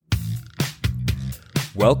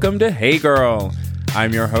Welcome to Hey Girl.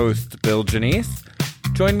 I'm your host, Bill Janice.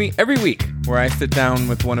 Join me every week where I sit down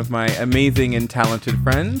with one of my amazing and talented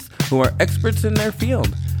friends who are experts in their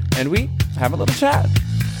field, and we have a little chat.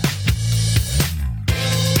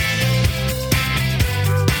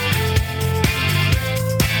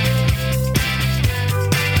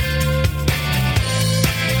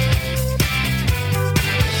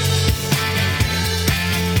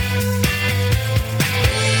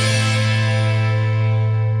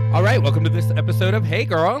 All right, welcome to this episode of Hey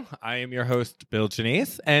Girl. I am your host, Bill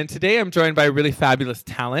Janice, and today I'm joined by a really fabulous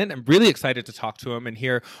talent. I'm really excited to talk to him and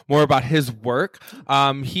hear more about his work.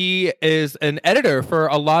 He is an editor for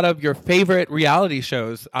a lot of your favorite reality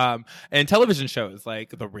shows and television shows,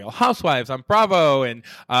 like The Real Housewives on Bravo and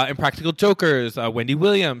Impractical Jokers, Wendy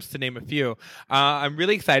Williams, to name a few. I'm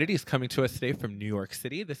really excited. He's coming to us today from New York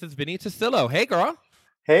City. This is Vinny Tasillo. Hey, girl.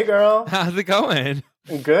 Hey, girl. How's it going?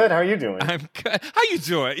 Good. How are you doing? I'm good. How you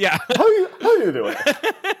doing? Yeah. How you doing?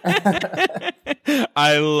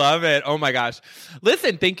 I love it. Oh my gosh.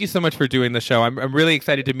 Listen, thank you so much for doing the show. I'm really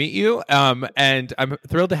excited to meet you. And I'm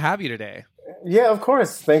thrilled to have you today. Yeah, of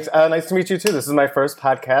course. Thanks. Nice to meet you too. This is my first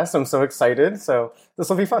podcast. I'm so excited. So this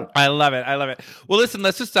will be fun. I love it. Well, listen,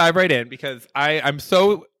 let's just dive right in because I'm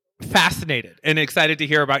so fascinated and excited to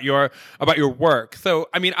hear about your work. So,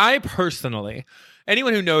 I mean, I personally,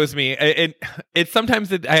 anyone who knows me, it's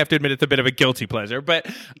sometimes I have to admit it's a bit of a guilty pleasure, but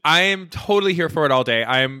I am totally here for it all day.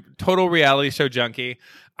 I am total reality show junkie.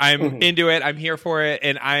 I'm into it. I'm here for it,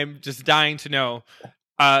 and I'm just dying to know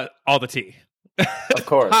all the tea. Of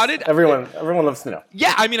course. Everyone loves to know.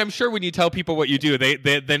 Yeah, I mean, I'm sure when you tell people what you do,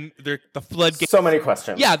 then the floodgates. So many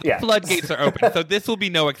questions. Yeah, the floodgates are open. So this will be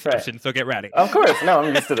no exception. Right. So get ready. Of course. No,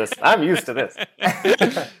 I'm used to this.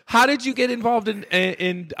 How did you get involved in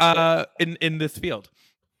this field?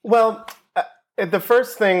 Well, the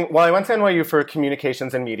first thing, I went to NYU for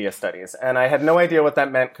communications and media studies, and I had no idea what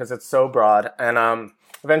that meant because it's so broad. And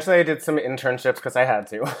eventually, I did some internships because I had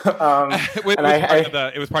to.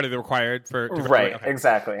 It was part of the required for right, okay.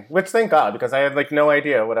 Exactly. Which thank God, because I had no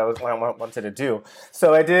idea what I wanted to do.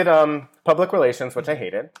 So I did public relations, which I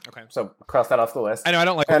hated. Okay. So cross that off the list. I know I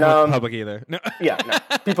don't like public either. No. Yeah, no.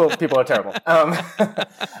 People are terrible.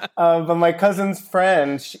 But my cousin's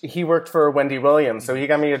friend, he worked for Wendy Williams, so he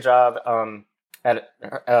got me a job at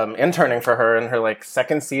interning for her in her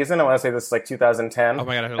second season. I want to say this is 2010. Oh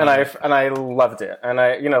my God, I loved it. And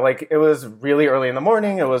it was really early in the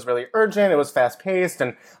morning. It was really urgent. It was fast paced,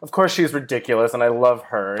 and of course she's ridiculous, and I love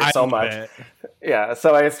her so much. Yeah.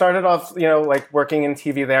 So I started off, working in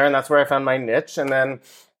TV there, and that's where I found my niche. And then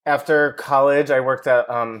after college, I worked at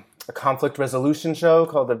a conflict resolution show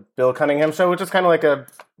called the Bill Cunningham Show, which is kind of like a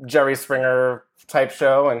Jerry Springer type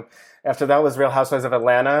show. And after that was Real Housewives of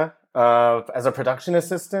Atlanta. As a production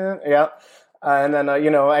assistant, yeah, and then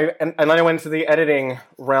then I went to the editing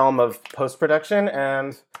realm of post production,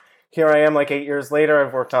 and here I am, 8 years later.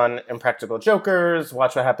 I've worked on Impractical Jokers,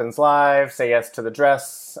 Watch What Happens Live, Say Yes to the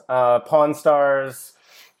Dress, Pawn Stars,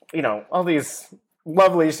 all these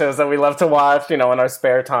lovely shows that we love to watch, in our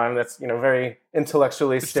spare time. That's very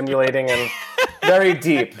intellectually stimulating and very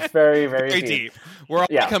deep, very very deep. We're all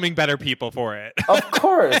becoming better people for it. Of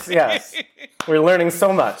course, yes. We're learning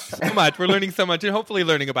so much. We're learning so much, and hopefully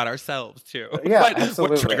learning about ourselves too. Yeah,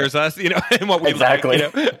 absolutely. What triggers us, and what we exactly.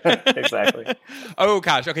 like. Exactly. Oh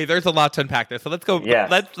gosh. Okay, there's a lot to unpack there. So let's go. Yes.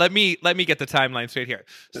 Let me get the timeline straight here.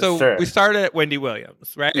 So we started at Wendy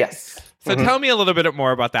Williams, right? Yes. So tell me a little bit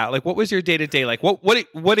more about that. What was your day to day like?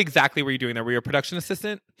 What exactly were you doing there? Were you a production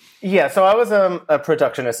assistant? Yeah, so I was a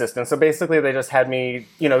production assistant. So basically, they just had me,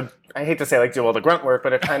 I hate to say do all the grunt work,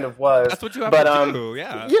 but it kind of was. That's what you have to do.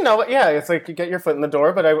 Yeah. It's you get your foot in the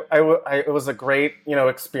door. But it was a great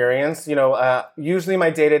experience. Usually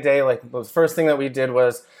my day to day the first thing that we did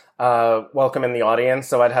was welcome in the audience.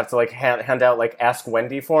 So I'd have to hand out Ask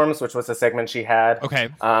Wendy forms, which was a segment she had. Okay.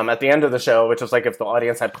 At the end of the show, which was if the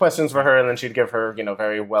audience had questions for her, and then she'd give her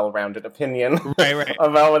very well-rounded opinion right.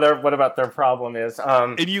 about what about their problem is.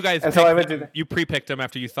 And you guys, you pre-picked them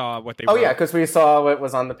after you saw what they. Oh yeah, because we saw what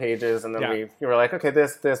was on the pages, and then we were like, okay,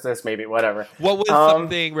 this maybe whatever. What was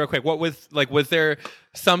something real quick? What was was there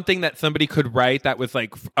something that somebody could write that was a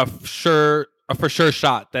for sure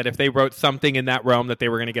shot that if they wrote something in that realm that they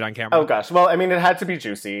were going to get on camera? Oh gosh. Well, I mean, it had to be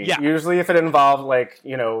juicy. Yeah. Usually if it involved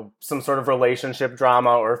some sort of relationship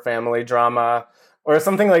drama or family drama or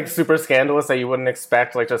something super scandalous that you wouldn't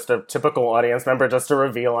expect, just a typical audience member just to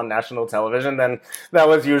reveal on national television, then that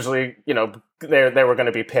was usually, they were going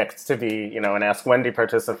to be picked to be, an Ask Wendy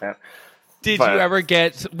participant. Did you ever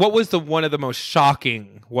get, what was one of the most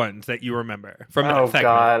shocking ones that you remember from that segment? Oh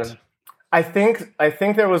God. I think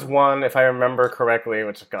there was one, if I remember correctly,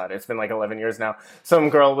 which God, it's been like 11 years now. Some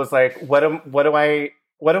girl was like, "What do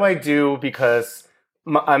I do because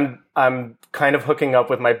I'm kind of hooking up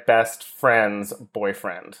with my best friend's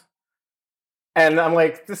boyfriend," and I'm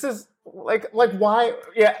like, "This is like why?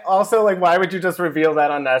 Yeah. Also, like, why would you just reveal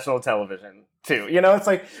that on national television too? You know, it's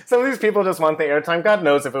like some of these people just want the airtime. God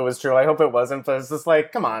knows if it was true. I hope it wasn't, but it's just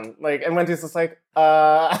like, come on, like." And Wendy's just like,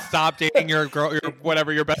 stop dating your girl,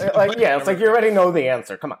 your best." Like, yeah, it's like you already know the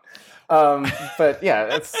answer. Come on. But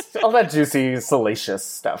yeah, it's all that juicy, salacious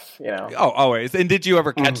stuff, you know. Oh, always. And did you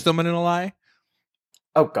ever catch someone in a lie?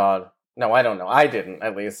 Oh God. No, I don't know. I didn't,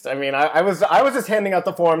 at least. I mean, I was just handing out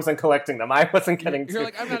the forms and collecting them. I wasn't getting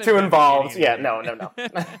too involved. Yeah, no.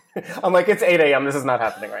 I'm like, it's 8 a.m. This is not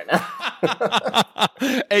happening right now.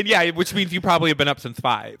 And yeah, which means you probably have been up since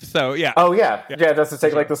 5. So yeah. Oh yeah. Yeah, just to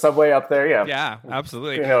take like the subway up there. Yeah. Yeah,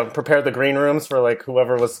 absolutely. You know, prepare the green rooms for like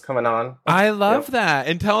whoever was coming on. I love that.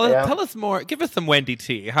 And tell us more. Give us some Wendy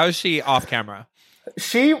T. How is she off camera?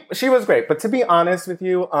 She was great, but to be honest with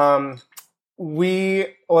you,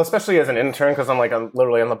 especially as an intern, because I'm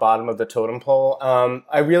literally on the bottom of the totem pole.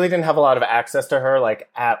 I really didn't have a lot of access to her, like,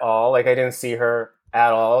 at all. Like, I didn't see her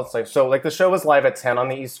at all. It's like, so like the show was live at 10 on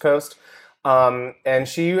the East Coast. And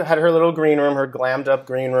she had her little green room, her glammed up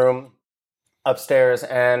green room upstairs.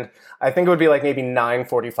 And I think it would be like maybe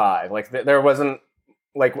 9:45. Like there wasn't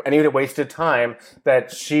like any wasted time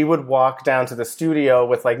that she would walk down to the studio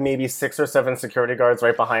with like maybe 6 or 7 security guards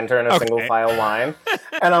right behind her in a single file line.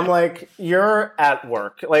 And I'm like, you're at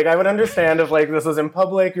work. Like, I would understand if like this was in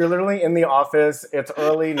public. You're literally in the office. It's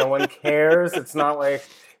early. No one cares. It's not like,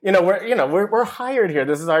 we're hired here.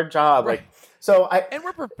 This is our job. Like, and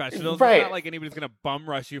we're professionals. Right. It's not like anybody's going to bum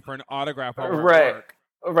rush you for an autograph while we're at work.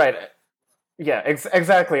 Right. Yeah,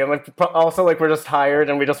 exactly. And like, also, like, we're just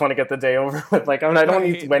tired and we just want to get the day over with. Like, I don't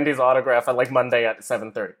need Wendy's autograph on like Monday at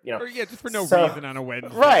 7:30. You know, or, yeah, just for no reason on a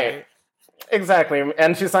Wednesday. Right. Exactly.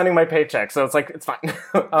 And she's signing my paycheck, so it's like it's fine.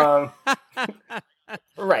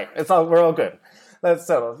 Right. We're all good. That's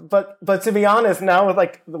settled. But to be honest, now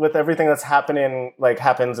with everything that's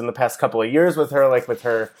happens in the past couple of years with her, like with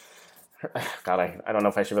her. God, I don't know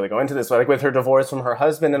if I should really go into this, but like with her divorce from her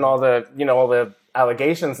husband and all the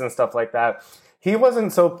allegations and stuff like that, he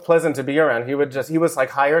wasn't so pleasant to be around. He was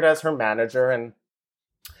like hired as her manager, and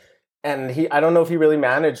I don't know if he really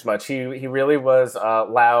managed much. He really was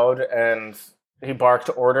loud, and he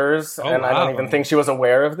barked orders, and wow. I don't even think she was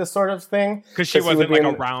aware of this sort of thing. Because she wasn't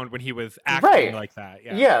around when he was acting like that.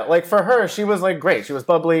 Yeah. Yeah, like for her, she was like great. She was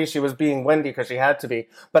bubbly. She was being Wendy because she had to be.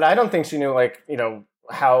 But I don't think she knew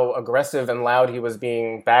how aggressive and loud he was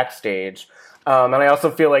being backstage. And I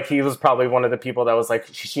also feel like he was probably one of the people that was like,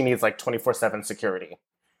 she needs like 24/7 security.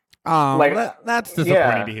 Oh, like, that's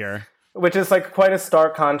disappointing to hear. Which is like quite a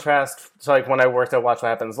stark contrast to like when I worked at Watch What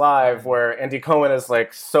Happens Live, where Andy Cohen is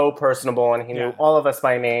like so personable and he knew all of us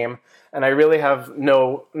by name. And I really have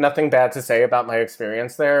nothing bad to say about my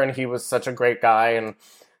experience there. And he was such a great guy. And,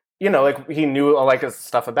 like he knew like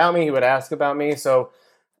stuff about me. He would ask about me. So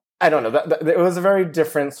I don't know. It was a very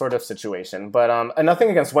different sort of situation, but and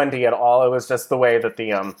nothing against Wendy at all. It was just the way that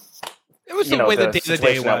it was the way the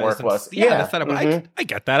day-to-day was. The setup. Mm-hmm. I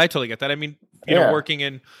get that. I totally get that. I mean, working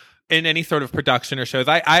in any sort of production or shows.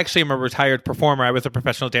 I actually am a retired performer. I was a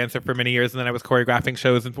professional dancer for many years, and then I was choreographing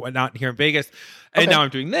shows and whatnot here in Vegas, and now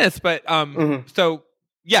I'm doing this. But so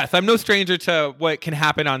yes, I'm no stranger to what can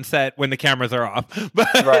happen on set when the cameras are off.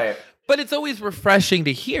 But right. But it's always refreshing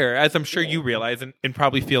to hear, as I'm sure you realize and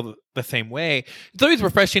probably feel the same way. It's always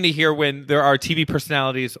refreshing to hear when there are TV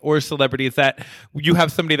personalities or celebrities that you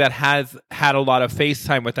have somebody that has had a lot of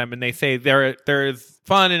FaceTime with them and they say they're as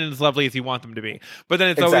fun and as lovely as you want them to be. But then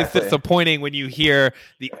it's always disappointing when you hear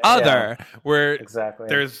the other where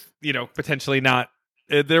there's, potentially not.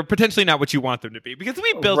 They're potentially not what you want them to be, because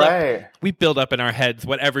we build up in our heads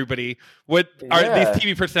what these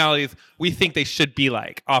TV personalities we think they should be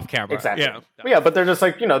like off camera. Exactly. Yeah, but they're just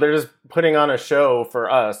like, they're just putting on a show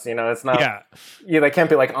for us. It's not. They can't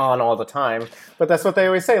be like on all the time. But that's what they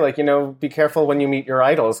always say. Like, be careful when you meet your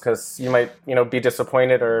idols, because you might, be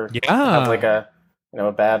disappointed or have like a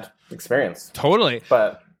bad experience. Totally.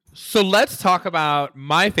 But. So let's talk about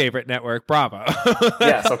my favorite network, Bravo.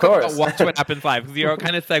 Yes, of course. Watch What Happens Live, because you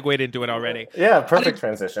kind of segued into it already. Yeah, perfect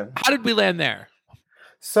transition. How did we land there?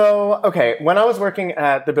 So, okay, when I was working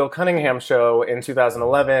at the Bill Cunningham show in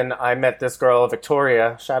 2011, I met this girl,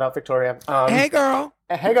 Victoria. Shout out, Victoria. Hey, girl.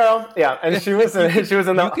 Hey, girl. Yeah, and she was in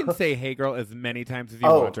the. You can say "Hey, girl" as many times as you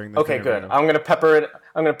want during this. Okay, good. I'm gonna pepper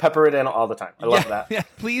it in all the time. I love that. Yeah,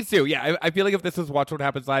 please do. Yeah, I feel like if this was Watch What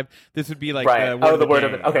Happens Live, this would be like the word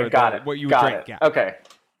of it. Okay, got it. What you got drink. It. Yeah. Okay.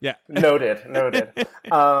 Yeah. Noted.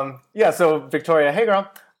 Yeah, so Victoria, hey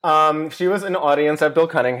girl. She was an audience at Bill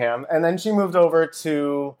Cunningham, and then she moved over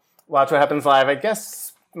to Watch What Happens Live, I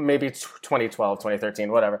guess maybe 2012,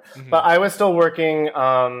 2013, whatever. Mm-hmm. But I was still working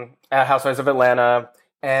at Housewives of Atlanta,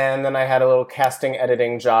 and then I had a little casting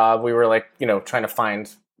editing job. We were like, trying to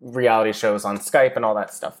find reality shows on Skype and all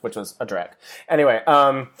that stuff, which was a drag. Anyway,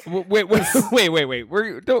 wait.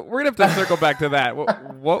 We're gonna have to circle back to that.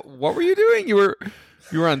 What were you doing? You were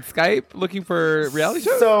on Skype looking for reality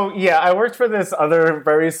shows? So yeah, I worked for this other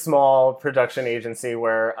very small production agency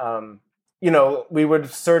where we would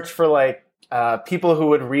search for like people who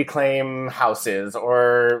would reclaim houses,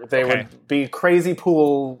 or they would be crazy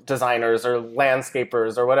pool designers or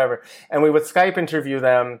landscapers or whatever, and we would Skype interview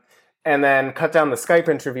them. And then cut down the Skype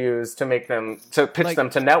interviews to pitch them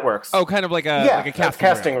to networks. Oh, kind of like a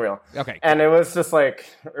casting reel. Okay. And it was just like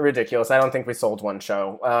ridiculous. I don't think we sold one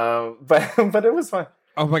show, but it was fun.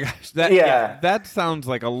 Oh my gosh, that sounds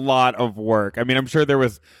like a lot of work. I mean, I'm sure there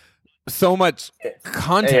was so much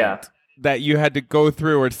content that you had to go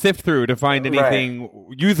through or sift through to find anything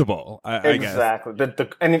usable. I guess exactly.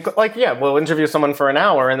 We'll interview someone for an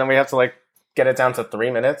hour, and then we have to get it down to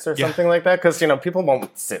 3 minutes or something like that, because people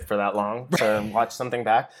won't sit for that long to watch something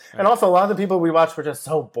back. And also, a lot of the people we watched were just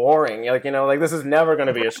so boring. This is never going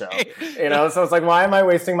to be a show. So it's like, why am I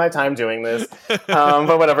wasting my time doing this?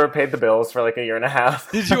 But whatever, paid the bills for like a year and a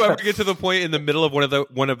half. Did you ever get to the point in the middle of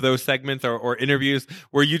one of those segments or interviews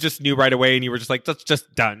where you just knew right away and you were just like, that's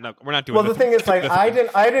just done. No, we're not doing. Well, the thing is, I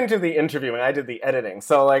didn't do the interviewing. I did the editing.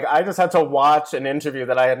 So I just had to watch an interview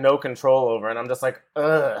that I had no control over, and I'm just like,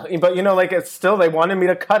 ugh. But it's still, they wanted me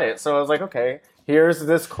to cut it, so I was like, okay, here's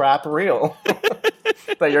this crap reel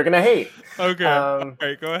that you're gonna hate. Okay, all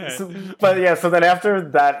right, go ahead. So then after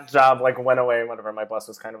that job went away, whatever, my boss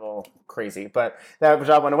was kind of all crazy, but that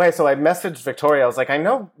job went away. So I messaged Victoria. I was like, I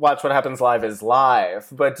know Watch What Happens Live is live,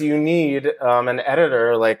 but do you need an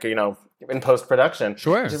editor in post-production?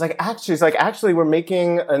 Sure. She's like, actually, we're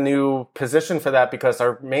making a new position for that because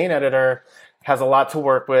our main editor has a lot to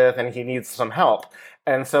work with and he needs some help.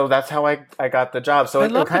 And so that's how I got the job. So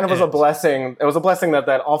it kind of was a blessing. It was a blessing that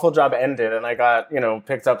awful job ended, and I got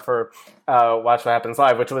picked up for Watch What Happens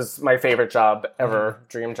Live, which was my favorite job ever,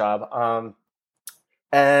 dream job.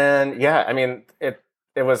 And yeah, I mean it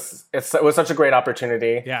was such a great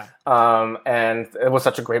opportunity. Yeah. And it was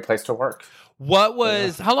such a great place to work.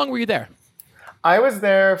 How long were you there? I was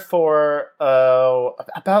there for about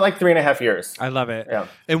 3.5 years. I love it. Yeah.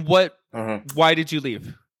 And why did you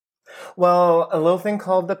leave? Well, a little thing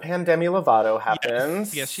called the Pandemi Lovato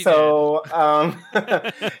happened. Yes, she did.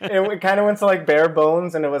 It kind of went to bare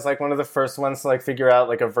bones, and it was one of the first ones to figure out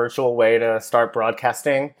a virtual way to start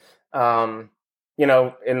broadcasting. In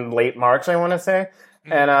late March, I want to say,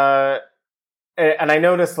 and I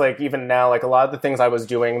noticed even now, a lot of the things I was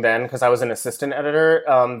doing then, because I was an assistant editor,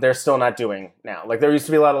 they're still not doing now. There used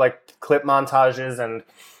to be a lot of clip montages and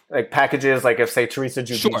packages, if say Teresa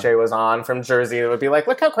Giudice was on from Jersey, it would be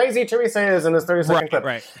look how crazy Teresa is in this 30-second clip.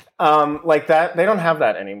 Right. That, they don't have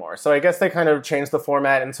that anymore. So I guess they kind of changed the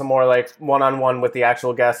format into more one-on-one with the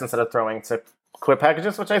actual guest instead of throwing to clip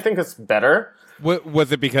packages, which I think is better.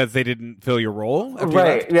 Was it because they didn't fill your role?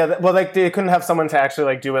 Right. Yeah. Well, they couldn't have someone to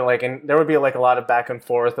actually do it. And there would be a lot of back and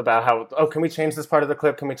forth about how, can we change this part of the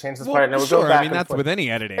clip? Can we change this part? And it would go back. I mean, that's with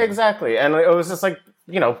any editing. Exactly. And it was just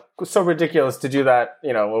so ridiculous to do that,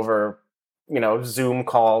 over, Zoom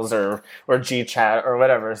calls or GChat or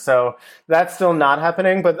whatever. So that's still not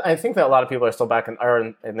happening. But I think that a lot of people are still back in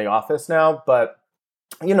the office now. But,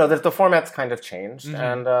 the format's kind of changed.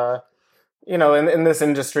 Mm-hmm. And, in this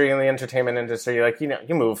industry, in the entertainment industry,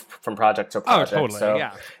 you move from project to project. Oh, totally. So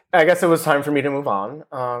yeah. I guess it was time for me to move on.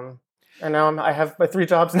 And now I have my 3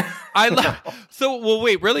 jobs now.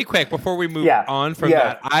 Wait, really quick before we move on from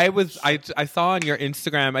that. I saw on your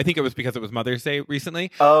Instagram, I think it was because it was Mother's Day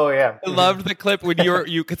recently. Oh yeah. I loved the clip when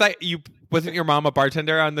wasn't your mom a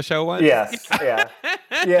bartender on the show once? Yes. Yeah.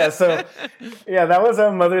 Yeah. So that was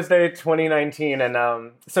Mother's Day 2019.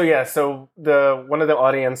 And so one of the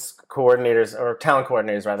audience coordinators, or talent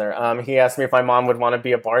coordinators rather, he asked me if my mom would want to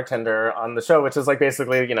be a bartender on the show, which is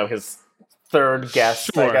basically, his third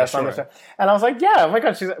guest, I guess, on the show. And I was like, yeah, oh my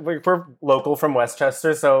God, we're local from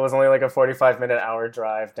Westchester, so it was only a 45-minute hour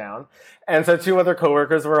drive down. And so 2 other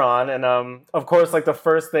coworkers were on, and of course, the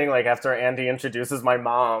first thing, after Andy introduces my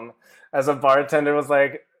mom as a bartender was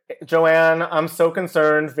Joanne, I'm so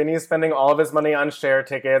concerned. Vinny's spending all of his money on share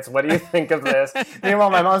tickets. What do you think of this? Meanwhile,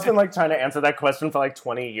 my mom's been like trying to answer that question for like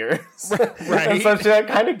 20 years. Right. And so she like,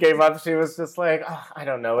 kind of gave up. She was just like, oh, I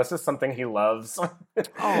don't know. It's just something he loves. And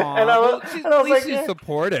I was like, she's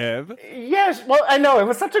supportive. Yeah, well, I know. It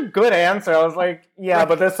was such a good answer. I was like, yeah,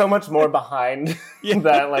 but there's so much more behind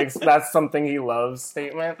that, like, that's something he loves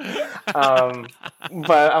statement.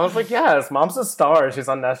 But I was like, yes, mom's a star. She's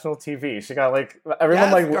on national TV. She got like,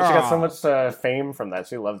 everyone like, she got so much fame from that.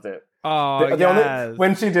 She loved it. Oh, yes.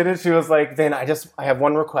 When she did it, she was like, Vin, I have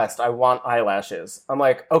one request. I want eyelashes. I'm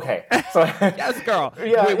like, okay. So yes, girl.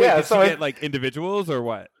 Yeah, wait, yeah. Did so she get like individuals or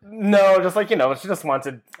what? No, just like, she just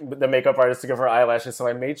wanted the makeup artist to give her eyelashes. So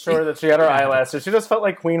I made sure that she had her eyelashes. She just felt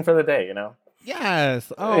like queen for the day,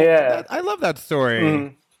 Yes. Oh, yeah. I love that story.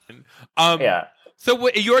 Mm-hmm. Yeah. So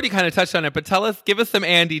you already kind of touched on it, but give us some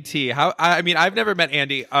Andy T. I mean, I've never met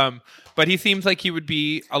Andy, but he seems like he would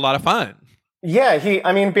be a lot of fun. Yeah,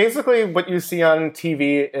 basically what you see on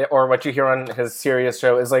TV or what you hear on his Sirius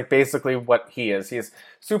show is like basically what he is. He's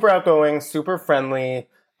super outgoing, super friendly,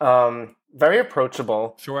 very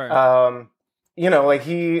approachable. Sure. Like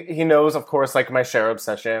he knows, of course, like my share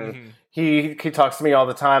obsession. Mm-hmm. He talks to me all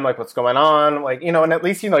the time, like what's going on, like, and at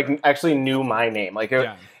least he like actually knew my name. Like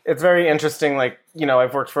it's very interesting. Like,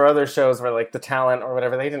 I've worked for other shows where like the talent or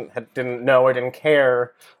whatever, they didn't know or didn't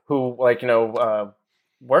care who like,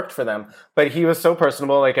 worked for them, but he was so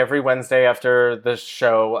personable. Like every Wednesday after the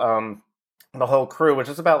show, the whole crew, which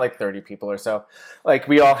is about like 30 people or so, like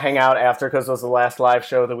we all hang out after because it was the last live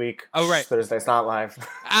show of the week. Oh, right. Thursday's not live.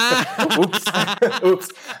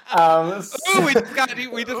 Oops. We just got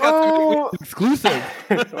some exclusive.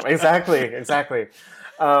 Exactly.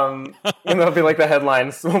 It'll be like the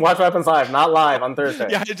headlines. Watch what happens live, not live on Thursday.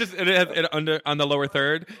 Yeah, it has it on the lower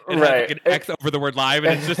third. It has right. like an X over the word live,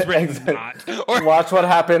 and it's just written not. Or watch what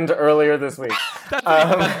happened earlier this week.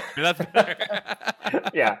 That's better.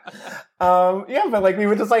 Yeah. But like we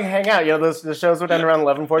would just like hang out. The shows would end around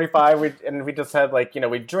 11:45. We just had like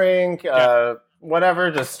we'd drink. Whatever,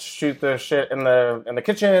 just shoot the shit in the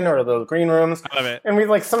kitchen or the green rooms. I love it. And we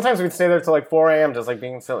like sometimes we'd stay there till like 4 a.m. just like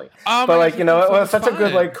being silly. Oh, but like it was such a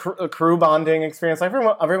good like crew bonding experience.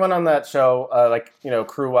 Everyone on that show,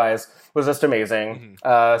 crew wise, was just amazing.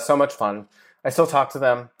 Mm-hmm. So much fun. I still talk to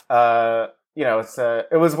them. It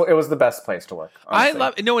was the best place to work. Honestly. I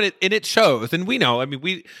love and it shows, and we know. I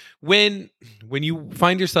mean, when you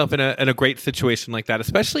find yourself in a great situation like that,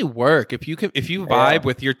 especially work, if you vibe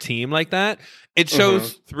with your team like that, it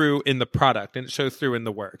shows through in the product and it shows through in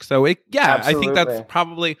the work. So I think that's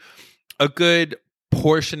probably a good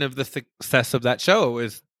portion of the success of that show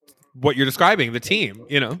is what you're describing, the team,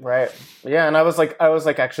 Right. Yeah, and I was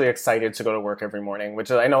actually excited to go to work every morning, which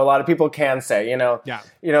I know a lot of people can say, Yeah.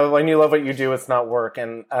 When you love what you do, it's not work.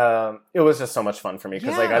 And it was just so much fun for me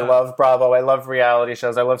because I love Bravo, I love reality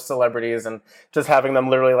shows, I love celebrities, and just having them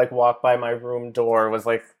literally like walk by my room door was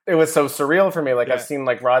like, it was so surreal for me. Like I've seen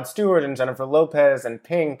like Rod Stewart and Jennifer Lopez and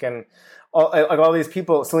Pink and all these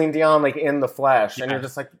people, Celine Dion, like in the flesh, and you're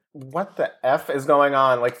just like, what the F is going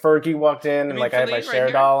on? Like Fergie walked in and like I had my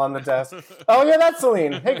Cher doll on the desk. Oh yeah, that's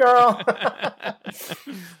Celine. Hey girl.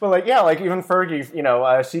 But like, even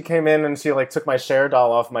Fergie, she came in and she like took my Cher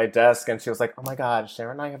doll off my desk and she was like, oh my God,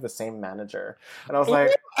 Cher and I have the same manager. And I was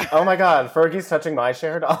like, oh my God, Fergie's touching my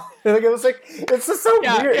Cher doll. Like, it was like, it's just so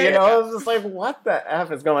weird, I was just like, what the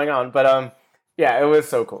F is going on? But it was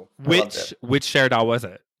so cool. Which Cher doll was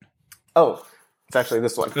it? Oh, it's actually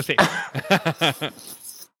this one. Let's see.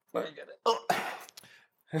 Let me get it. Oh.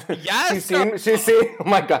 Yes, she's seen. Oh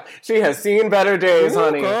my God, she has seen better days,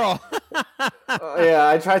 honey. Girl.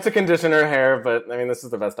 I tried to condition her hair, but I mean, this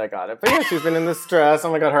is the best I got it. But yeah, she's been in this dress.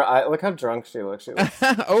 Oh my God, her eye. Look how drunk she looks.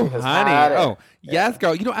 Oh, honey. Oh, yes,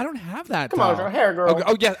 girl. I don't have that. Come on, girl. Hair, girl.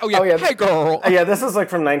 Oh yeah. Hey, girl. Yeah, this is like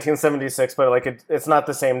from 1976, but like it's not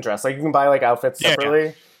the same dress. Like you can buy like outfits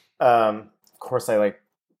separately. Yeah. Of course, I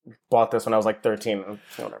bought this when I was like 13.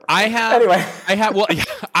 Whatever. I have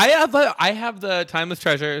the Timeless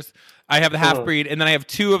Treasures. I have the Half Breed, and then I have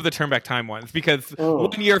two of the Turn Back Time ones because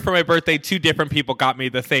 1 year for my birthday, two different people got me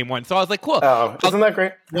the same one. So I was like, cool. Oh, isn't that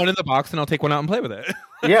great? One in the box, and I'll take one out and play with it.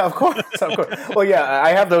 Yeah, of course. Well, yeah, I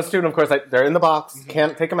have those two, and of course, they're in the box.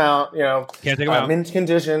 Can't take them out. Can't take them out. Mint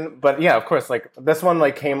condition, but yeah, of course. Like this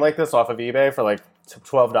one, came like this off of eBay for like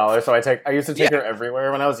 $12. So I used to take her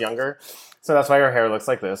everywhere when I was younger. So that's why her hair looks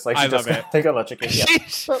like this. Like, I love it. Take a look at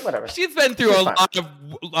but whatever. She's been through a lot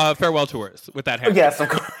of farewell tours with that hair. Yes, of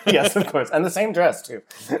course. Yes, of course. And the same dress, too.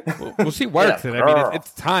 Well, she works it. I mean,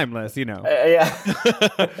 it's timeless, Yeah.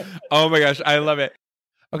 Oh, my gosh. I love it.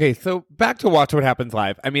 Okay, so back to Watch What Happens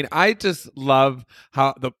Live. I mean, I just love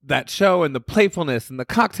how that show and the playfulness and the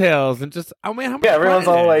cocktails and just, how much yeah, everyone's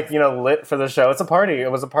all like, lit for the show. It's a party. It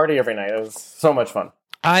was a party every night. It was so much fun.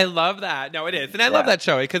 I love that. No, it is. And I love that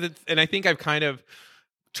show because and I think I've kind of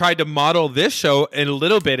tried to model this show in a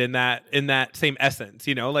little bit in that same essence,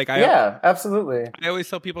 like absolutely. I always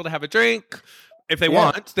tell people to have a drink. If they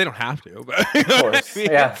want, they don't have to, but of course.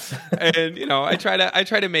 Yeah. And I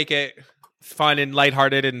try to make it fun and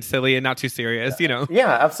lighthearted and silly and not too serious,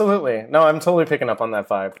 Yeah, absolutely. No, I'm totally picking up on that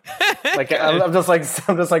vibe. Like I'm just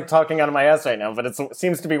like talking out of my ass right now, but it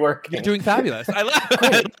seems to be working. You're doing fabulous. I love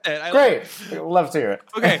it. Great. Love to hear it.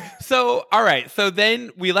 Okay, so all right, so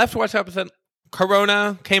then we left Watch What Happens.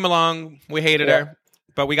 Corona came along. We hated her,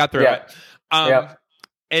 but we got through it.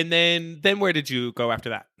 And then where did you go after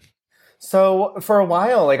that? So for a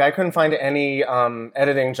while, I couldn't find any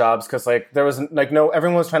editing jobs because there was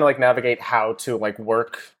everyone was trying to navigate how to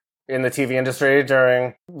work in the TV industry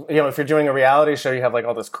during, if you're doing a reality show, you have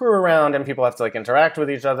all this crew around and people have to interact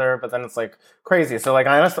with each other, but then it's crazy. So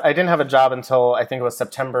honestly, I didn't have a job until I think it was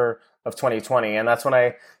September of 2020, and that's when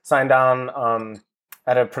I signed on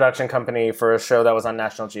at a production company for a show that was on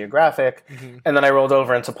National Geographic, and then I rolled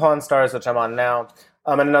over into Pawn Stars, which I'm on now.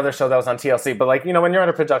 And another show that was on TLC. But when you're at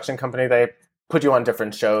a production company, they put you on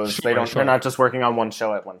different shows. They're not just working on one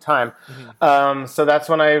show at one time. So that's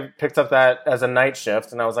when I picked up that as a night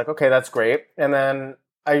shift, and I was like, okay, that's great. And then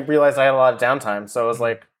I realized I had a lot of downtime, so I was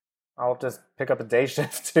like, I'll just pick up a day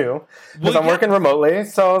shift too, because I'm working remotely.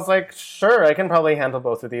 So I was like, sure, I can probably handle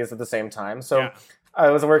both of these at the same time. So I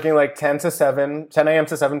was working 10 a.m.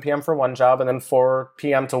 to 7 p.m. for one job, and then 4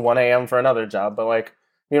 p.m. to 1 a.m. for another job. But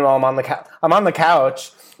meanwhile, I'm on the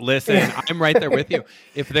couch. Listen, I'm right there with you.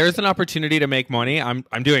 If there's an opportunity to make money, I'm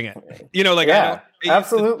doing it.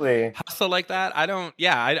 Absolutely. Hustle like that.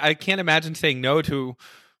 I can't imagine saying no to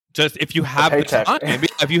just if you have the time.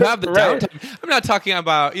 If you have the downtime. I'm not talking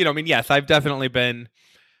about, yes, I've definitely been.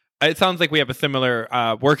 It sounds like we have a similar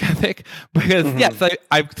work ethic because, yes,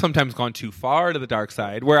 I've sometimes gone too far to the dark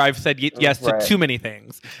side where I've said yes to too many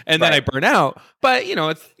things and then I burn out. But,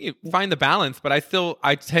 you find the balance. But I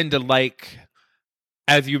tend to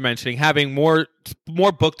as you mentioning, having more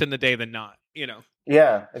booked in the day than not,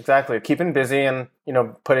 Yeah, exactly. Keeping busy and,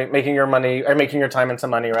 making your money or making your time into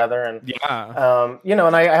money rather. And,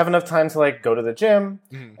 and I have enough time to go to the gym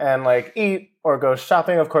and eat or go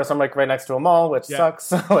shopping. Of course, I'm right next to a mall, which sucks.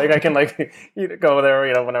 So I can go there,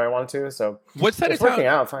 whenever I want to. So what's that? It's working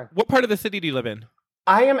out fine. What part of the city do you live in?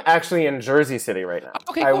 I am actually in Jersey City right now.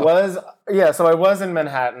 Okay, cool. So I was in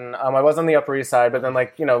Manhattan. I was on the Upper East Side, but then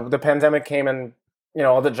the pandemic came and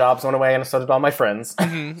all the jobs went away and so did all my friends.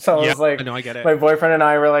 So I was I get it. My boyfriend and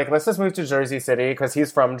I were let's just move to Jersey City because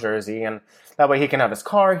he's from Jersey and that way he can have his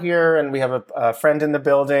car here and we have a friend in the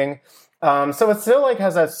building. So it still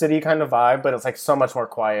has that city kind of vibe, but it's so much more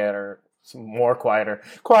quieter, and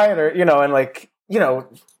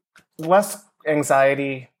less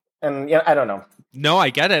anxiety and I don't know. No, I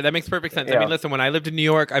get it. That makes perfect sense. Yeah. I mean, listen, when I lived in New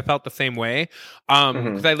York, I felt the same way.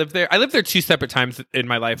 Because I lived there two separate times in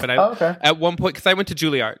my life. And at one point, because I went to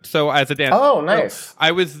Juilliard. So as a dancer. Oh, nice.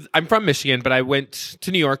 So I'm from Michigan, but I went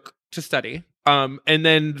to New York to study. And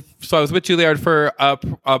then, so I was with Juilliard for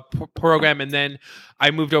a program, and then I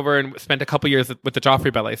moved over and spent a couple years with the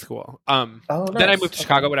Joffrey Ballet School. Nice. Then I moved to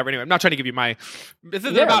Chicago, whatever. Anyway, I'm not trying to give you this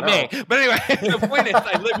isn't about me. But anyway, the point is,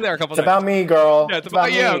 I lived there a couple times. It's about me, girl. No, it's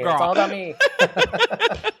about you, girl. It's all about me.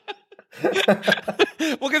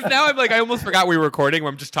 Well, because now I'm I almost forgot we were recording.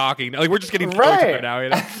 Where I'm just talking. We're just getting to know each other now.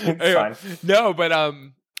 It's fine. No, but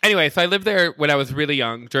anyway, so I lived there when I was really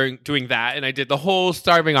young doing that, and I did the whole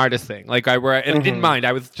starving artist thing. I didn't mind.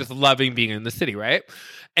 I was just loving being in the city, right?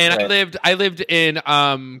 And I lived in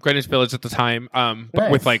Greenwich Village at the time,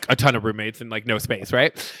 nice. With a ton of roommates and no space,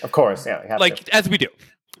 right? Of course, yeah. As we do.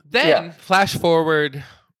 Then flash forward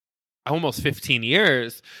almost 15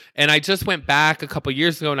 years, and I just went back a couple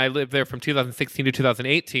years ago, and I lived there from 2016 to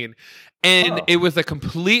 2018. And it was a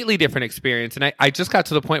completely different experience. And I just got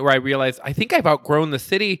to the point where I realized I think I've outgrown the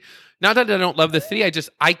city. Not that I don't love the city.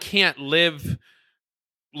 I can't live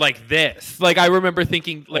like this. I remember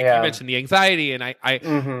thinking, you mentioned the anxiety and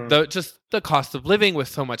the cost of living was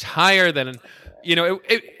so much higher than,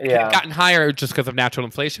 it had gotten higher just because of natural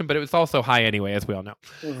inflation, but it was also high anyway, as we all know.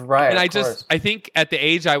 Right. And I think at the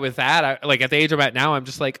age I was at, at the age I'm at now, I'm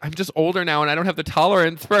just older now and I don't have the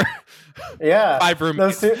tolerance for 5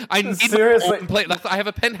 roommates. I need seriously. My own place. I have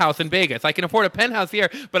a penthouse in Vegas. I can afford a penthouse here,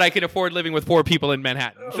 but I can afford living with 4 people in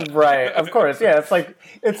Manhattan. Right. Of course. Yeah.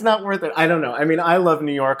 It's not worth it. I don't know. I mean, I love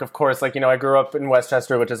New York, of course, like, I grew up in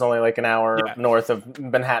Westchester, which is only like an hour north of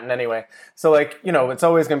Manhattan anyway. So like, it's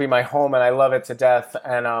always going to be my home and I love it to death.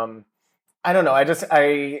 And I don't know.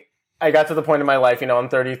 I got to the point in my life, I'm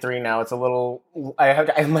 33 now. It's a little,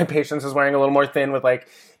 my patience is wearing a little more thin with like,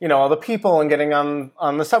 all the people and getting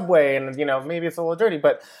on the subway and, maybe it's a little dirty,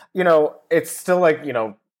 but, it's still like,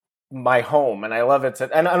 my home and I love it.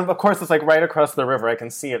 And of course it's like right across the river. I can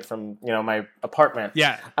see it from, my apartment.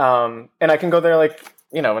 Yeah. And I can go there like,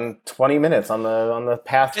 in 20 minutes on the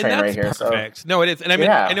PATH train right here. Perfect. So no, it is. And I mean,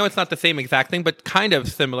 I know it's not the same exact thing, but kind of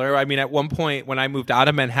similar. I mean, at one point when I moved out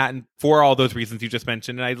of Manhattan for all those reasons you just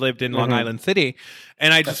mentioned, and I lived in Long Island City,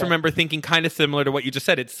 and I just remember thinking kind of similar to what you just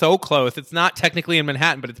said. It's so close. It's not technically in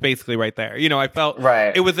Manhattan, but it's basically right there. I felt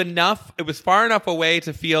it was enough. It was far enough away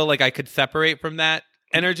to feel like I could separate from that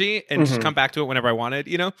energy and just come back to it whenever I wanted,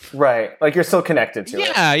 Right. Like you're still connected to it.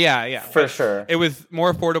 Yeah. For sure. It was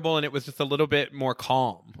more affordable and it was just a little bit more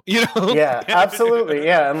calm, Yeah, absolutely.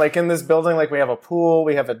 Yeah. And like in this building, like we have a pool,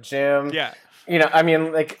 we have a gym. Yeah. I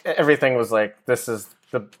mean, like everything was like, this is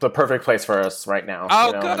the perfect place for us right now.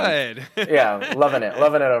 Oh, good. Yeah. Loving it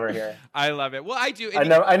over here. I love it. Well, I do.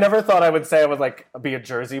 I never thought I would say I would like be a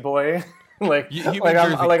Jersey boy. Like I'm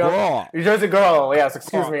a Jersey girl. Yes,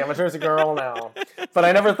 excuse me, I'm a Jersey girl now. But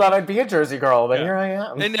I never thought I'd be a Jersey girl. But here I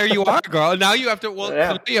am. And there you are, girl. Now you have to. Well, so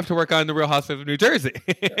now you have to work on the Real Housewives of New Jersey.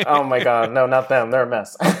 Oh my God, no, not them. They're a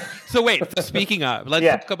mess. So wait. So speaking of, let's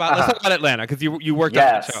talk about Atlanta because you worked on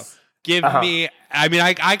that show. Give me. I mean,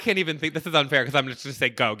 I can't even think. This is unfair because I'm just going to say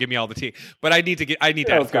go. Give me all the tea. But I need to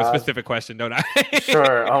ask you a specific question, don't I?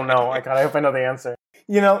 Sure. Oh no. I hope I know the answer.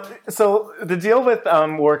 So the deal with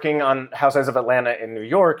working on Housewives of Atlanta in New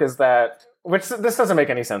York is that, which this doesn't make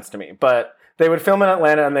any sense to me, but they would film in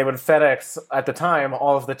Atlanta and they would FedEx at the time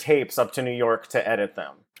all of the tapes up to New York to edit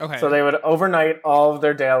them. Okay. So they would overnight all of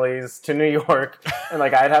their dailies to New York, and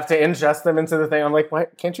like I'd have to ingest them into the thing. I'm like, why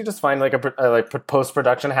can't you just find like a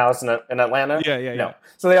post-production house in Atlanta? Yeah. No.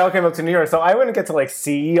 So they all came up to New York. So I wouldn't get to like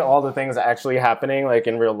see all the things actually happening like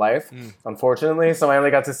in real life, unfortunately. So I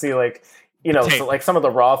only got to see like. So like some of the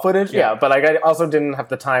raw footage, but like I also didn't have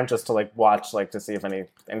the time just to like watch like to see if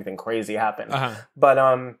anything crazy happened. But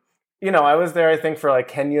I was there I think for like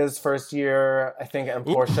Kenya's first year, I think, and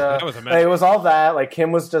Portia. That was a mess. Like, it was all that. Like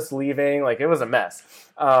Kim was just leaving. Like it was a mess.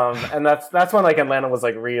 And that's when like Atlanta was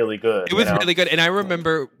like really good. It was really good, and I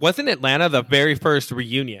remember wasn't Atlanta the very first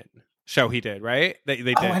reunion show he did, right? They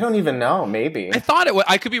did. I don't even know. Maybe I thought it was.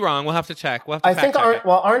 I could be wrong. We'll have to check. I think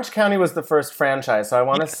Orange County was the first franchise, so I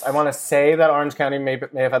want to say that Orange County may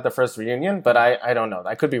have had the first reunion, but I don't know.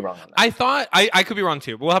 I could be wrong on that. I thought I could be wrong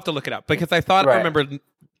too, but we'll have to look it up because I thought I remember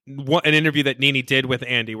an interview that Nene did with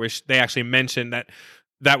Andy where they actually mentioned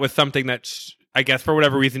that was something that. I guess for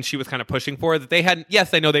whatever reason she was kind of pushing for that they hadn't.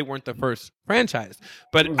 Yes, I know they weren't the first franchise,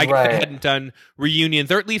 but I guess they hadn't done reunions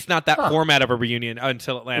or at least not that format of a reunion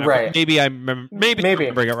until Atlanta. Right. Maybe I'm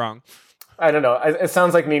remembering it wrong. I don't know. It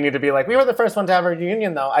sounds like Nene to be like, we were the first one to have a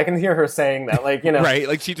reunion, though. I can hear her saying that, like right?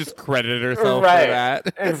 Like she just credited herself for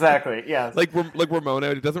that. Exactly. Yeah. like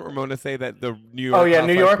Ramona. Doesn't Ramona say that the New York? Oh yeah,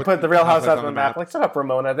 New York put the Real Housewives on the map. Like, shut up,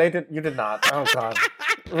 Ramona. You did not. Oh God.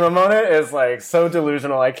 Ramona is like so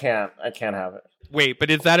delusional. I can't have it. Wait, but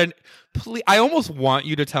is that I almost want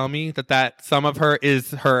you to tell me that some of her is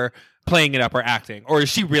her playing it up or acting, or is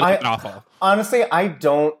she really awful? Honestly, I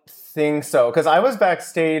don't think so, because I was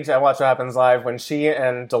backstage at Watch What Happens Live when she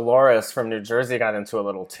and Dolores from New Jersey got into a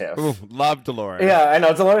little tiff. Ooh, love Dolores. Yeah, I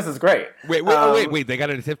know. Dolores is great. Wait, they got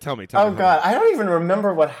into a tiff? Tell me. Oh, God. I don't even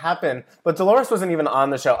remember what happened, but Dolores wasn't even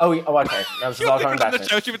on the show. Oh, okay. This is all coming back. On the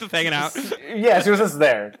show, she was just hanging out. Yeah, she was just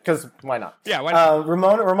there, because why not? Yeah, why not?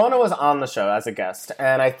 Ramona was on the show as a guest,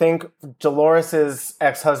 and I think Dolores'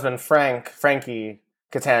 ex-husband, Frankie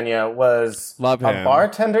Catania, was a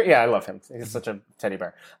bartender. Yeah, I love him. He's such a teddy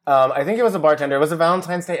bear. I think he was a bartender. It was a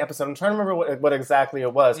Valentine's Day episode. I'm trying to remember what exactly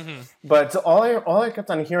it was. Mm-hmm. But all I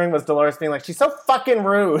kept on hearing was Dolores being like, she's so fucking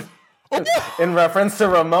rude. In reference to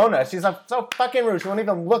Ramona. She's like, so fucking rude. She won't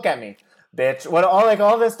even look at me. Bitch.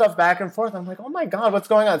 All this stuff back and forth. I'm like, oh my God, what's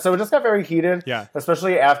going on? So it just got very heated. Yeah.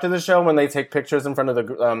 Especially after the show when they take pictures in front of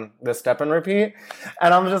the step and repeat.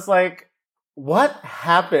 And I'm just like, what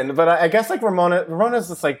happened? But I guess like Ramona's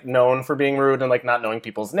just like known for being rude and like not knowing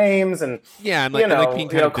people's names and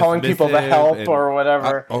calling people the help or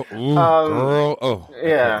whatever. Girl.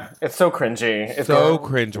 Yeah, it's so cringy. It's so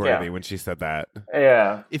cringeworthy when she said that.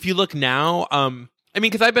 Yeah. If you look now, I mean,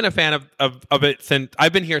 because I've been a fan of it since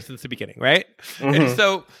I've been here since the beginning, right? Mm-hmm. And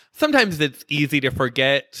so sometimes it's easy to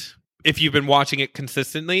forget if you've been watching it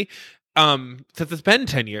consistently. Since it's been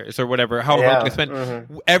 10 years or whatever, however long it's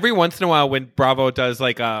been, every once in a while when Bravo does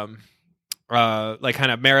like like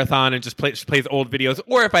kind of marathon and just plays old videos,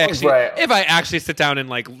 or if I actually sit down and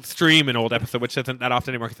like stream an old episode, which isn't that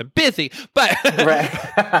often anymore because I'm busy. But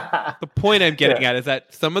the point I'm getting at is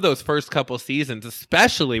that some of those first couple seasons,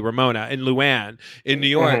 especially Ramona and Luann in New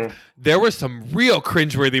York, there were some real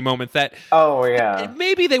cringeworthy moments that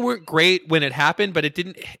maybe they weren't great when it happened, but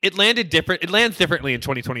it lands differently in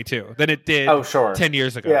 2022 than it did 10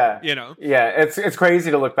 years ago. It's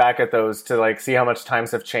crazy to look back at those to like see how much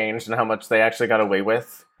times have changed and how much they actually got away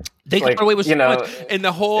with. They got away with so much, and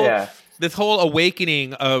the whole this whole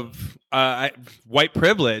awakening of white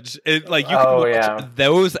privilege is like you can watch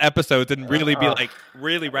those episodes and really be like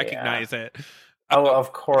really recognize it. Oh,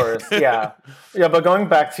 of course, yeah. But going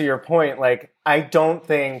back to your point, like I don't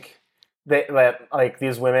think that like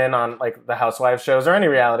these women on like the Housewives shows or any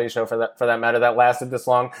reality show for that matter that lasted this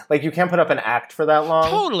long, like you can't put up an act for that long.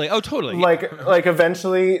 Totally. Like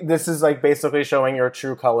eventually this is like basically showing your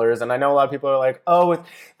true colors, and I know a lot of people are like, oh,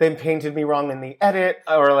 they painted me wrong in the edit,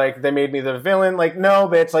 or like they made me the villain. Like, no,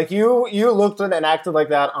 bitch, like you looked and acted like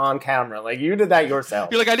that on camera, like you did that yourself.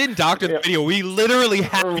 You're like, I didn't doctor the video, we literally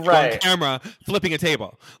had you on camera flipping a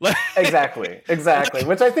table. exactly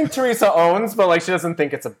which I think Teresa owns, but like she doesn't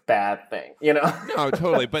think it's a bad thing, you know? No,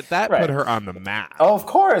 totally. But that put her on the map. Oh, of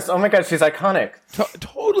course. Oh my God, she's iconic.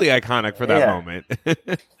 Totally iconic for that moment.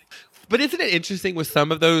 But isn't it interesting with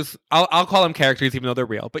some of those? I'll call them characters, even though they're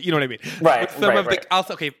real. But you know what I mean, right?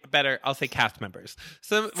 I'll say cast members.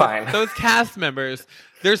 Fine. Those cast members.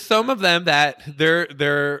 There's some of them that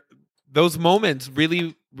those moments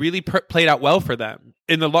really played out well for them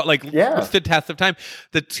in the stood test of time.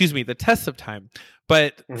 The test of time.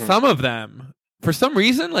 But some of them, for some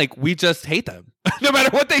reason, like we just hate them, no matter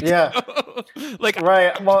what they do. Like,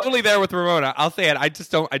 I'm totally there with Ramona. I'll say it. I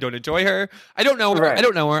don't enjoy her. I don't know her. I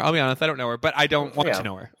don't know her. I'll be honest. I don't know her, but I don't want to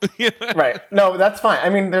know her. Right. No, that's fine. I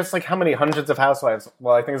mean, there's like how many hundreds of housewives?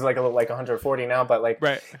 Well, I think it's like 140 now, but like,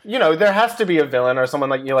 you know, there has to be a villain or someone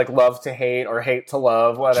like you like love to hate or hate to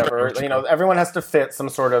love, whatever. True. You know, everyone has to fit some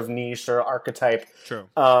sort of niche or archetype. True.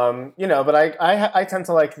 You know, but I tend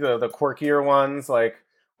to like the quirkier ones, like,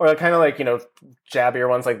 or kind of like, you know, jabbier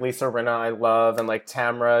ones like Lisa Rinna I love, and like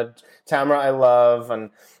Tamra I love, and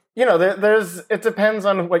you know, it depends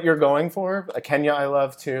on what you're going for. Kenya I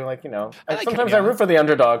love too, like, you know, sometimes Kenya. I root for the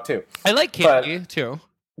underdog too. I like Candy too.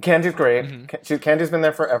 Candy's great. Candy's been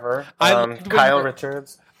there forever. Kyle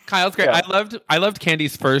Richards. Kyle's great. Yeah. I loved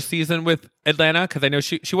Candy's first season with Atlanta because I know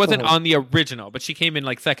she wasn't on the original, but she came in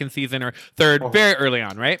like second season or third, very early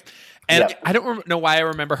on, right? And I don't know why I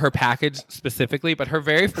remember her package specifically, but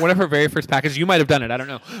one of her very first packages, you might have done it, I don't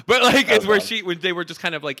know. But like it's where when they were just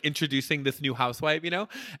kind of like introducing this new housewife, you know?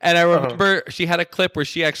 And I remember she had a clip where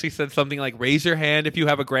she actually said something like, raise your hand if you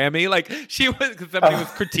have a Grammy. Like because somebody was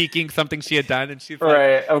critiquing something she had done, and she's like,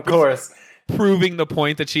 right, of course, proving the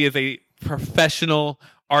point that she is a professional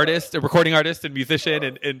artist, a recording artist and musician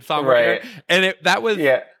and songwriter. And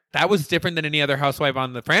that was different than any other housewife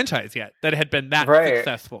on the franchise yet that had been that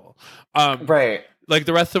successful. Like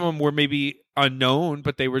the rest of them were maybe unknown,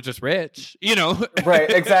 but they were just rich, you know? Right,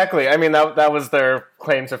 exactly. I mean, that was their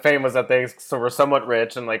claim to fame, was that they were somewhat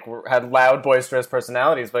rich and like had loud, boisterous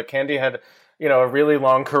personalities. But Candy had, you know, a really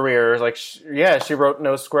long career. Like, she wrote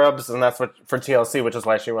No Scrubs, and that's what for TLC, which is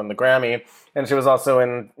why she won the Grammy. And she was also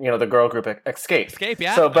in, you know, the girl group Escape. Escape,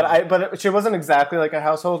 yeah. So, but she wasn't exactly like a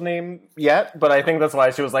household name yet. But I think that's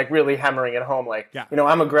why she was like really hammering it home. Like, you know,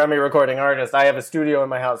 I'm a Grammy recording artist. I have a studio in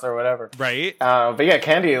my house or whatever. Right. But yeah,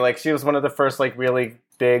 Candy, like, she was one of the first like really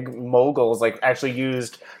big moguls. Like, actually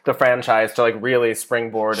used the franchise to like really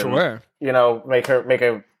springboard and, you know, make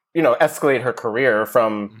a you know, escalate her career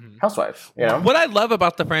from Housewives, you know? What I love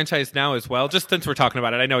about the franchise now as well, just since we're talking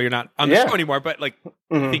about it, I know you're not on the show anymore, but like,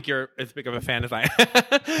 I think you're as big of a fan as I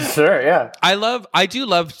am. Sure, yeah. I do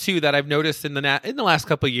love too that I've noticed in the last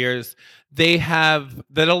couple of years, that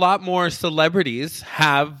a lot more celebrities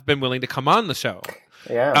have been willing to come on the show.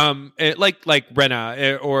 Yeah. Like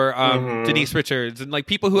Renna or Denise Richards, and like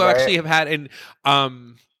people who actually have had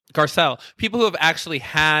Garcelle, people who have actually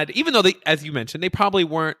had, even though they, as you mentioned, they probably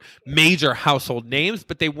weren't major household names,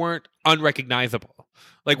 but they weren't unrecognizable.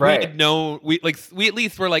 Like we had known, we at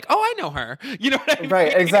least were like, oh, I know her. You know what I mean?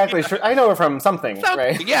 Right, exactly. I know her from something.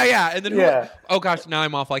 Right? Yeah. And then oh gosh, now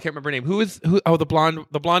I'm awful. I can't remember her name. Oh, the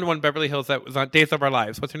blonde one, Beverly Hills, that was on Days of Our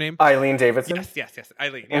Lives. What's her name? Eileen Davidson. Yes,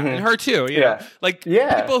 Eileen. Yeah, and her too. You know? Like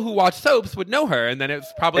people who watch soaps would know her, and then it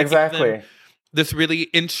was probably this really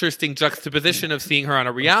interesting juxtaposition of seeing her on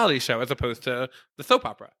a reality show as opposed to the soap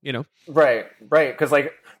opera, you know? Right. Because,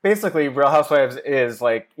 like, basically Real Housewives is,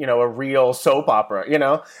 like, you know, a real soap opera, you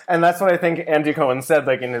know? And that's what I think Andy Cohen said,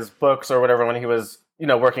 like, in his books or whatever when he was,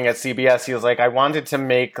 working at CBS, he was like, I wanted to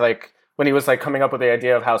make like, when he was like coming up with the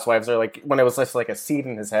idea of Housewives, or like when it was just like a seed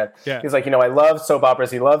in his head, he's like, I love soap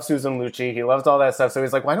operas. He loves Susan Lucci. He loves all that stuff. So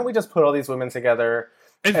he's like, why don't we just put all these women together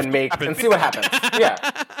and see what happens? Yeah.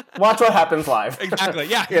 Watch what happens live. Exactly.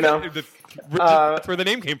 Yeah. That's where the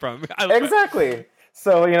name came from. Exactly.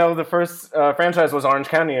 So, the first franchise was Orange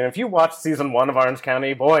County. And if you watch season 1 of Orange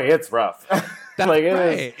County, boy, it's rough. That's like it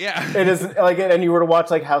right. is, yeah. It is like, and you were to watch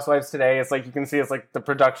like Housewives today, it's like you can see it's like the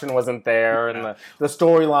production wasn't there and the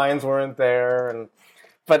storylines weren't there,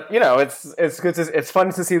 but it's good it's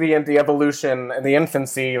fun to see the evolution and the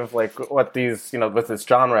infancy of like what these what this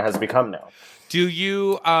genre has become now. Do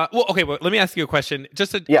you let me ask you a question,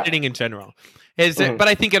 just editing in general. Is it, but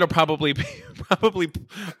I think it'll probably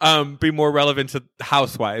be more relevant to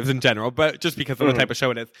Housewives in general, but just because of the type of show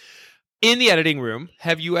it is. In the editing room,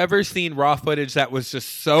 have you ever seen raw footage that was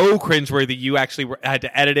just so cringeworthy you actually had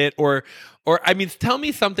to edit it? Or I mean, tell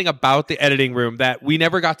me something about the editing room that we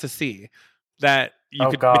never got to see that you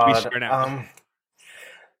could maybe share now.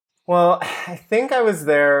 Well, I think I was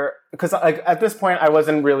there because at this point I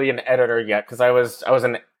wasn't really an editor yet, because I was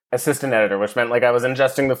an assistant editor, which meant like I was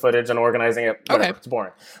ingesting the footage and organizing it. Whatever, it's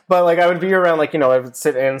boring. But like I would be around, like, I would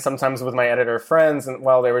sit in sometimes with my editor friends, and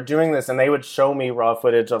while they were doing this, and they would show me raw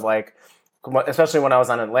footage of like, especially when I was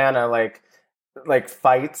on Atlanta, like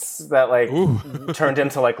fights that like turned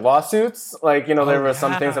into like lawsuits. Like, there were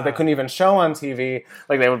some things that they couldn't even show on TV.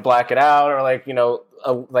 Like they would black it out, or like,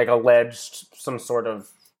 like alleged some sort of,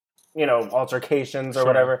 altercations or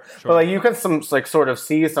whatever. But like you could sort of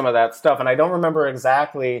see some of that stuff, and I don't remember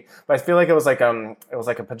exactly, but I feel like it was like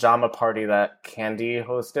a pajama party that Candy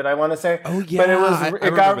hosted, I want to say. Oh yeah, but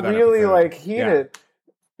it got really like heated.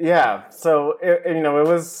 Yeah, so it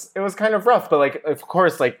was kind of rough, but like of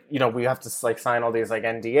course, like we have to like sign all these like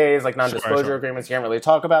NDAs, like non-disclosure agreements. You can't really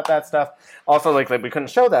talk about that stuff. Also, like we couldn't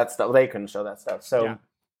show that stuff. They couldn't show that stuff. So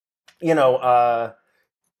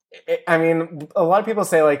I mean, a lot of people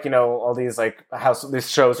say like all these like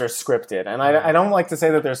these shows are scripted, and I don't like to say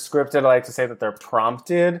that they're scripted. I like to say that they're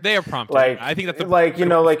prompted. They are prompted. Like I think that's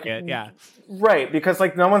right, because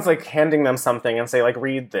like no one's like handing them something and say like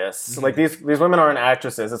read this. Like these women aren't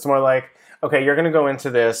actresses. It's more like, okay, you're gonna go into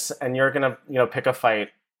this and you're gonna pick a fight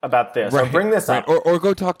about this, or bring this up, or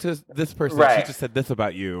go talk to this person. She just said this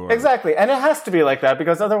about you. Exactly, and it has to be like that,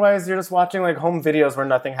 because otherwise you're just watching like home videos where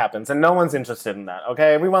nothing happens, and no one's interested in that.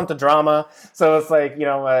 Okay, we want the drama, so it's like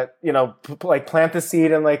like plant the seed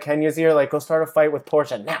in like Kenya's ear, like go start a fight with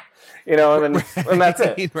Portia now, and that's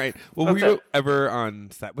it. Right. Well, were you ever on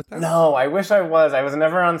set with them? No, I wish I was. I was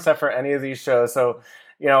never on set for any of these shows, so.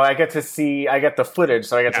 I get the footage,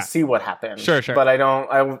 so I get to see what happened. Sure. But I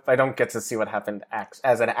don't get to see what happened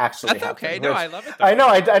as it actually happened. That's okay. No, I love it though. I know.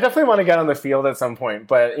 I definitely want to get on the field at some point,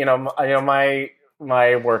 but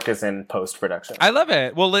my work is in post-production. I love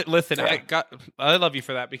it. Well, listen, I love you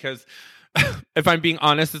for that, because if I'm being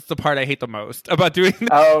honest, it's the part I hate the most about doing this.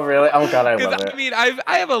 Oh, really? Oh, God, I love it. I mean,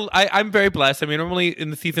 I'm very blessed. I mean, I'm only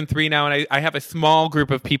in the season 3 now, and I have a small group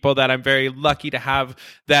of people that I'm very lucky to have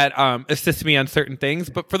that assist me on certain things.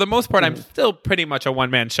 But for the most part, I'm still pretty much a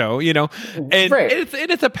one-man show, and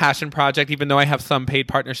it's a passion project, even though I have some paid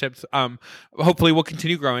partnerships. Hopefully, we'll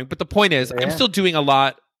continue growing. But the point is, I'm still doing a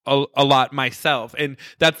lot myself, and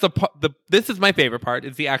that's this is my favorite part,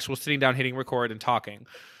 is the actual sitting down, hitting record, and talking.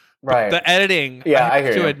 Right. The editing, I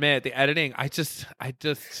have to admit, the editing, I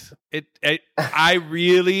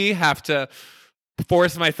really have to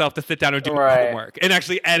force myself to sit down and do homework and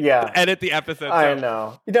actually edit the episode. I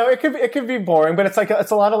know. It could be boring, but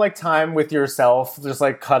it's a lot of like time with yourself, just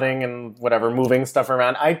like cutting and whatever, moving stuff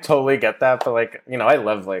around. I totally get that, but like, I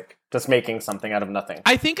love like just making something out of nothing.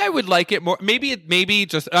 I think I would like it more. Maybe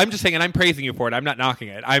just. I'm just saying, and I'm praising you for it. I'm not knocking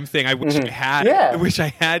it. I'm saying I wish I had. I wish I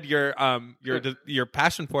had your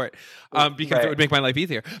passion for it, because it would make my life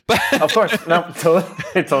easier. But of course, no, I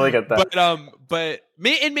totally get that. But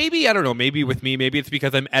maybe I don't know. Maybe with me, maybe it's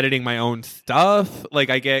because I'm editing my own stuff. Like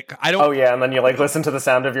I don't. Oh yeah, and then you like listen to the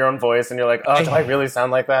sound of your own voice, and you're like, oh, do I really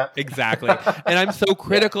sound like that? Exactly. And I'm so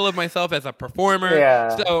critical of myself as a performer.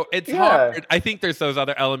 Yeah. So it's hard. I think there's those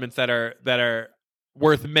other elements that are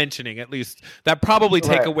worth mentioning, at least, that probably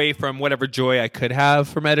take away from whatever joy I could have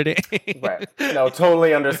from editing. Right. No,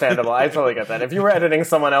 totally understandable. I totally get that. If you were editing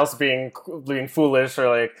someone else being foolish or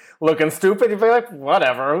like looking stupid, you'd be like,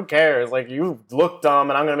 whatever, who cares? Like, you look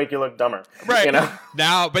dumb and I'm going to make you look dumber. Right.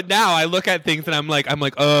 Now I look at things and I'm like,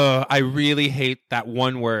 oh, I really hate that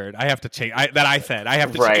one word. I have to change I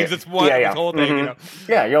have to change this one, this whole thing,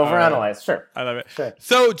 Yeah, you overanalyze. Sure. I love it. Sure.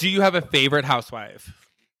 So do you have a favorite housewife?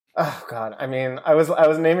 Oh God! I mean, I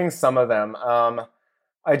was naming some of them.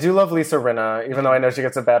 I do love Lisa Rinna, even though I know she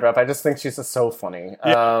gets a bad rep. I just think she's just so funny,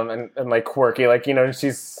 and like quirky. Like, you know,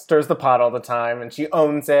 she stirs the pot all the time, and she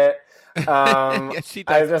owns it. Yeah, she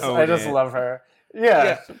does I just love her.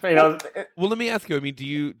 Yeah, you know. Well, let me ask you. I mean, do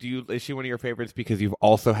you is she one of your favorites because you've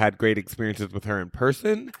also had great experiences with her in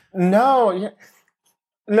person? No,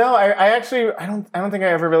 no, I actually I don't think I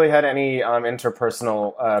ever really had any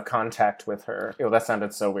interpersonal contact with her. Ew, that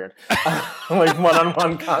sounded so weird. Like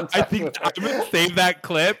one-on-one contact. I think I'm gonna save that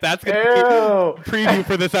clip. That's gonna be preview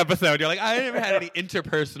for this episode. You're like, I never had any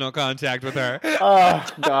interpersonal contact with her. Oh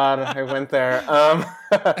God, I went there. No,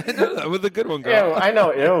 that was a good one, girl. Ew, I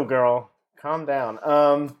know. Ew, girl, calm down.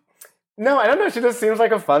 No, I don't know. She just seems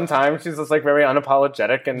like a fun time. She's just like very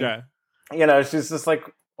unapologetic, and you know, she's just like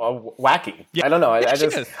wacky. Yeah. I don't know.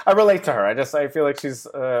 I relate to her. I feel like she's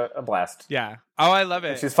a blast. Yeah. Oh, I love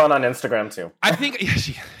it. And she's fun on Instagram too. I think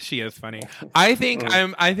she is funny. I think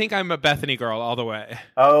I'm a Bethany girl all the way.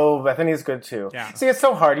 Oh, Bethany's good too. Yeah. See, it's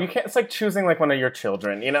so hard. You can't. It's like choosing like one of your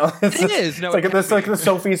children. You know. It is. No, it's like the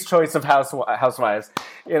Sophie's Choice of housewives.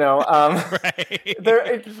 You know.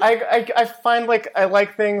 Right. I find like I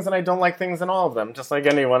like things and I don't like things in all of them, just like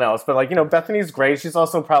anyone else. But like, you know, Bethany's great. She's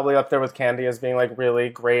also probably up there with Candy as being like really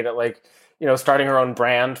great at like, you know, starting her own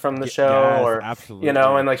brand from the show, or absolutely. You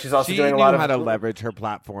know, and like she's also doing a lot of how to leverage her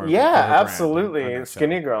platform. Yeah, absolutely,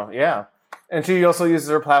 Skinny Girl. Yeah, and she also uses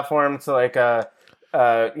her platform to like,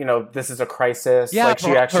 you know, this is a crisis. Yeah, like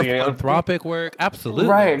she actually philanthropic work. Absolutely,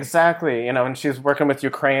 right, exactly. You know, and she's working with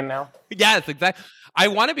Ukraine now. Yes, exactly. I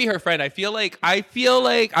want to be her friend. I feel like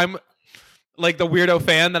I'm like the weirdo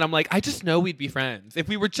fan that I'm like, I just know we'd be friends. If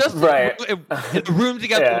we were just in the room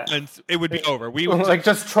together once, it would be over. We would like,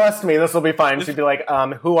 just trust me, this will be fine. She'd be like,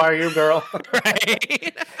 who are you, girl?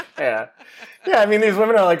 Right? Yeah. Yeah, I mean, these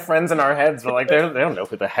women are like friends in our heads, but like they don't know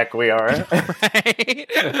who the heck we are.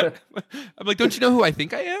 Right? I'm like, don't you know who I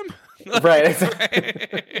think I am? Right.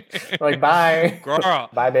 Right. Like, bye. Girl.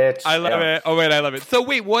 Bye, bitch. I love it. Oh, wait, I love it. So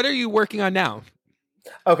wait, what are you working on now?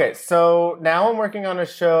 Okay, so now I'm working on a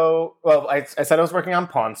show. Well, I said I was working on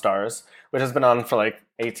Pawn Stars, which has been on for like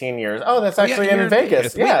 18 years. Oh, that's actually in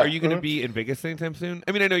Vegas. Wait, yeah. Are you going to be in Vegas anytime soon?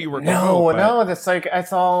 I mean, I know you work. No, that's like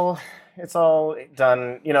it's all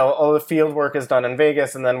done. You know, all the field work is done in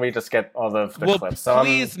Vegas, and then we just get all the clips. So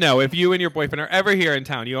please know if you and your boyfriend are ever here in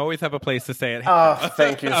town, you always have a place to stay at. Oh,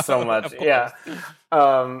 thank you so much. Yeah.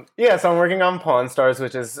 Yeah, so I'm working on Pawn Stars,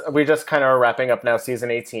 which is, we just kind of are wrapping up now season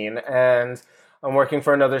 18, and I'm working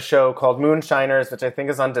for another show called Moonshiners, which I think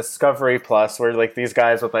is on Discovery Plus, where like these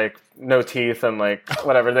guys with like no teeth and like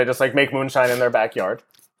whatever, they just like make moonshine in their backyard.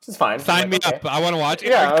 Which is fine. Sign me up. I want to watch it.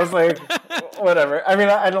 Yeah, I was like, whatever. I mean,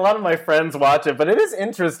 a lot of my friends watch it, but it is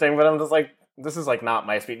interesting, but I'm just like, this is like not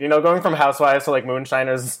my speed. You know, going from Housewives to like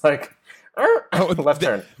Moonshiners is like, left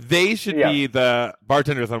turn. They should be the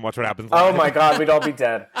bartenders on Watch What Happens Live. Oh my God, we'd all be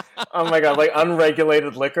dead. Oh my God, like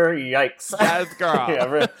unregulated liquor, yikes. Yes, girl.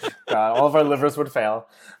 Yeah, God, all of our livers would fail.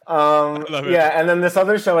 Yeah, and then this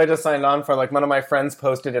other show I just signed on for, like one of my friends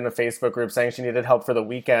posted in a Facebook group saying she needed help for the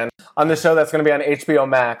weekend on the show that's going to be on HBO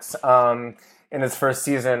Max in its first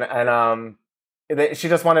season, and she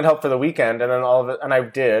just wanted help for the weekend, and then and I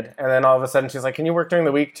did, and then all of a sudden she's like, "Can you work during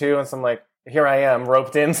the week too?" And so I'm like, here I am,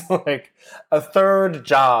 roped into like a third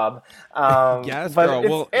job. Yes, girl.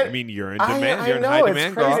 Well, I mean, you're in demand. You're in high demand,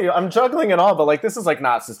 it's crazy. Girl. I'm juggling it all, but like this is like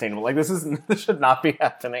not sustainable. Like this should not be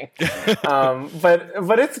happening. But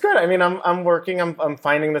it's good. I mean, I'm working. I'm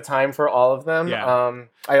finding the time for all of them. Yeah.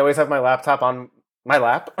 I always have my laptop on my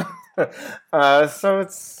lap, so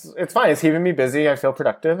it's fine. It's keeping me busy. I feel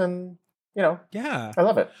productive, and you know, yeah, I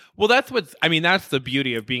love it. Well, that's the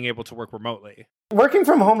beauty of being able to work remotely. Working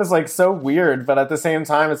from home is like so weird, but at the same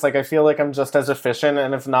time, it's like I feel like I'm just as efficient,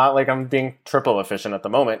 and if not, like I'm being triple efficient at the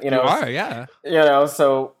moment. You know, you are, yeah. You know,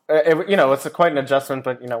 so it's quite an adjustment,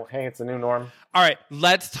 but you know, hey, it's a new norm. All right,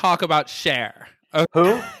 let's talk about Cher. Okay.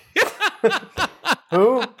 Who?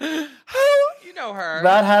 Who? You know her.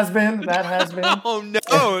 That has been. Oh no.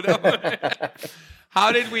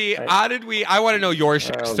 How did we? I want to know your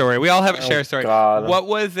Cher story. We all have a Cher story. God. What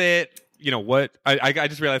was it? You know what? I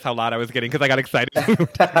just realized how loud I was getting because I got excited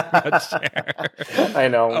about Cher. I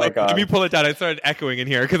know. Oh my God. Let me pull it down. I started echoing in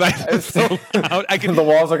here because I was so loud. The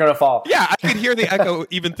walls are gonna fall. Yeah, I can hear the echo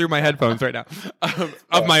even through my headphones right now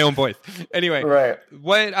of my own voice. Anyway, right.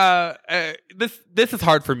 What? This is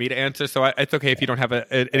hard for me to answer, so it's okay if you don't have an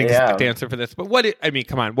exact answer for this. But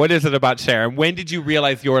come on. What is it about Cher? And when did you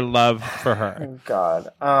realize your love for her? Oh,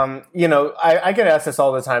 God. You know, I get asked this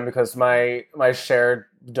all the time because my Cher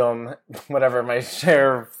my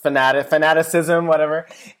Cher fanaticism, whatever,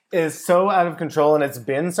 is so out of control, and it's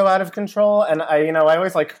been so out of control. And I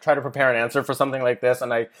always like try to prepare an answer for something like this,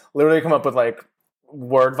 and I literally come up with like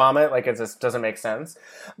word vomit, like it just doesn't make sense.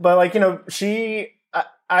 But like,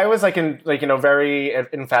 I was like very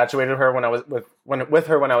infatuated with her when I was with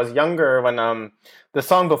her when I was younger. When the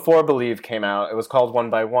song before Believe came out, it was called One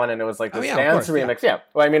by One, and it was like this dance remix. Yeah.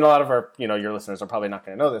 Well, I mean, a lot of our your listeners are probably not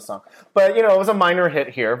going to know this song, but it was a minor hit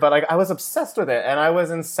here. But like, I was obsessed with it, and I was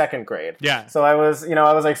in second grade. Yeah. So I was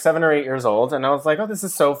like 7 or 8 years old, and I was like, oh, this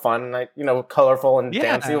is so fun, like colorful and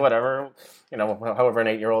dancey, whatever. However an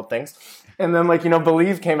 8-year-old thinks. And then, like,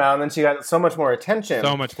 Believe came out, and then she got so much more attention.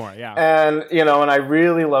 So much more, yeah. And, and I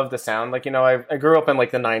really loved the sound. Like, I grew up in,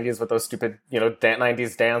 like, the 90s with those stupid,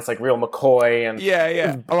 90s dance, like Real McCoy and...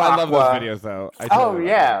 Yeah. Oh, I love those videos, though.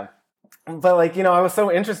 Yeah. But, like, I was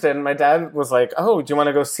so interested, and my dad was like, oh, do you want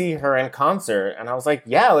to go see her in concert? And I was like,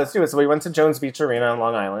 yeah, let's do it. So we went to Jones Beach Arena in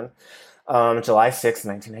Long Island. July 6th,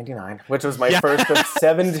 1999, which was my first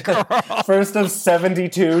of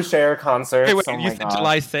 72 Cher concerts. Wait, you said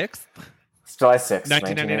July 6th? July 6th,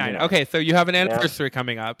 1999. Okay, so you have an anniversary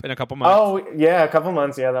coming up in a couple months. Oh, yeah, a couple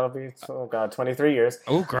months. Yeah, that'll be, 23 years.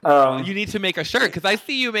 Oh, girl. You need to make a shirt, because I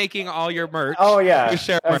see you making all your merch. Oh, yeah,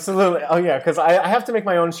 absolutely. Oh, yeah, because I have to make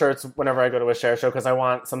my own shirts whenever I go to a Cher show, because I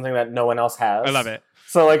want something that no one else has. I love it.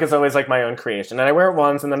 So, like, it's always, like, my own creation. And I wear it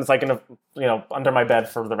once, and then it's, like, under my bed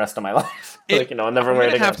for the rest of my life. I'll never wear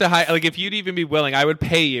it again. Have to hide, like, if you'd even be willing, I would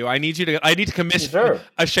pay you. I need to commission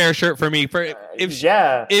a Cher shirt for me.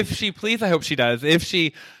 If she, please, I hope she does. If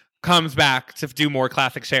she comes back to do more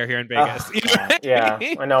classic Cher here in Vegas. Yeah,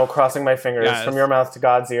 I know, crossing my fingers from your mouth to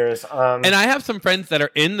God's ears. And I have some friends that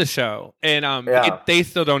are in the show, and they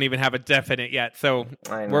still don't even have a definite yet. So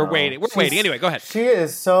we're waiting. We're waiting. Anyway, go ahead. She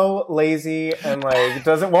is so lazy and like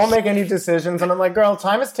won't make any decisions. And I'm like, girl,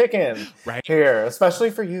 time is ticking here,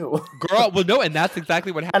 especially for you, girl. Well, no, and that's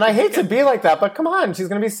exactly what happened. And I hate to be like that, but come on, she's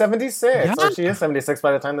gonna be 76, or she is 76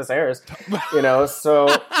 by the time this airs. So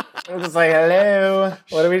I'm just like, hello,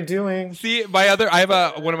 what are we doing? See, I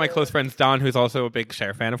have one of my close friends, Don, who's also a big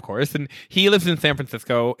Cher fan, of course, and he lives in San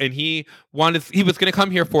Francisco, and he was going to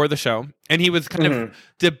come here for the show, and he was kind of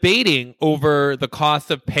debating over the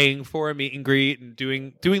cost of paying for a meet and greet and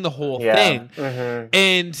doing the whole thing.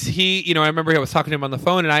 And he, I remember I was talking to him on the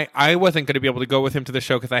phone, and I wasn't going to be able to go with him to the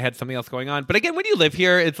show because I had something else going on. But again, when you live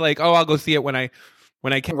here, it's like, oh, I'll go see it when I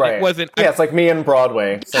can. Right. It wasn't. Yeah, it's like me and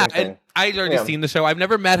Broadway. Same thing. I'd already seen the show. I've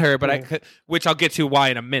never met her, but I could, which I'll get to why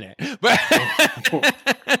in a minute. But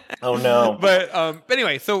oh no. But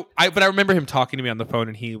anyway, I remember him talking to me on the phone,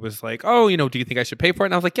 and he was like, "Oh, do you think I should pay for it?"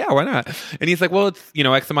 And I was like, "Yeah, why not?" And he's like, "Well, it's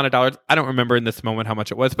X amount of dollars." I don't remember in this moment how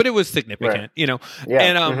much it was, but it was significant, Yeah.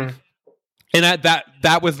 And and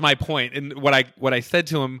that was my point. And what I said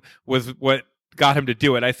to him was what got him to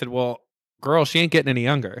do it. I said, "Well, girl, she ain't getting any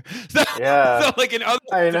younger." So like in other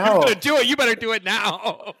words, if you're gonna do it, you better do it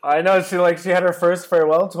now. I know. She had her first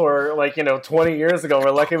farewell tour 20 years ago.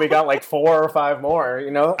 We're lucky we got like 4 or 5 more.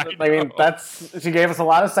 I mean, she gave us a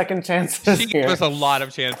lot of second chances. She gave us a lot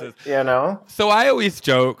of chances. So I always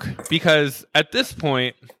joke because at this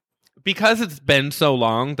point, because it's been so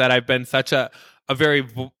long that I've been such a very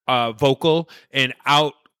vocal and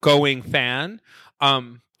outgoing fan,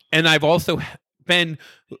 and I've also been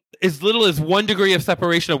as little as 1 degree of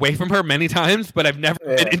separation away from her many times, but I've never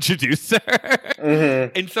been introduced to her.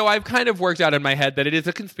 And so I've kind of worked out in my head that it is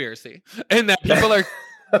a conspiracy and that people are...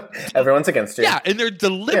 Everyone's against you. Yeah, and they're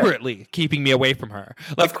deliberately keeping me away from her.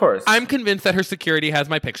 Of course. I'm convinced that her security has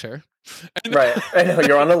my picture. Right. I know,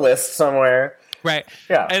 you're on a list somewhere. Right.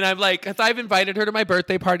 Yeah. And I'm like, because I've invited her to my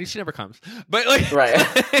birthday party. She never comes. But like, right.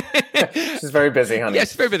 She's very busy, honey. Yeah,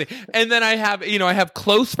 she's very busy. And then I have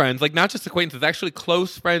close friends, like not just acquaintances, actually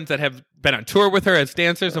close friends that have been on tour with her as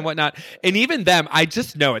dancers and whatnot. And even them, I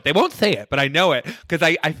just know it. They won't say it, but I know it because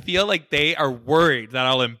I feel like they are worried that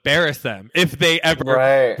I'll embarrass them if they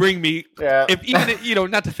ever bring me. Yeah. If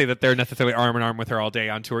even, not to say that they're necessarily arm in arm with her all day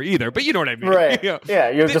on tour either, but you know what I mean. Right. Yeah.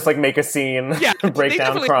 You'll just like make a scene, break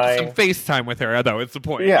down crying. Some FaceTime with her, though, it's the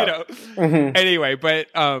point. Yeah. Anyway, but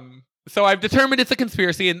so I've determined it's a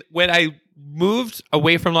conspiracy. And when I moved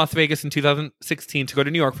away from Las Vegas in 2016 to go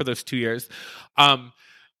to New York for those 2 years,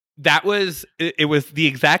 it was the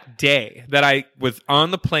exact day that I was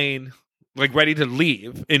on the plane, like ready to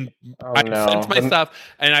leave, and I sent my stuff,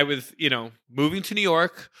 and I was, moving to New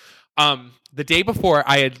York. The day before,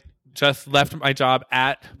 I had just left my job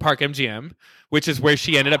at Park MGM, which is where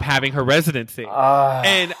she ended up having her residency.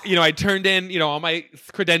 And, I turned in, all my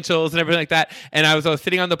credentials and everything like that. And I was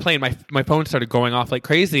sitting on the plane. My phone started going off like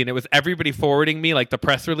crazy. And it was everybody forwarding me like the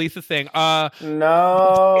press releases saying, no.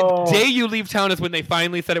 The day you leave town is when they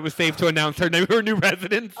finally said it was safe to announce her new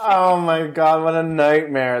residence. Oh my God, what a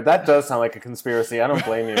nightmare. That does sound like a conspiracy. I don't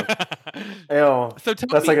blame you. Ew. So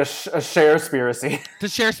that's like a share-spiracy. The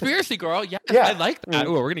share-spiracy, girl. Yeah, I like that.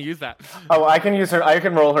 Ooh, we're going to use that. Oh, I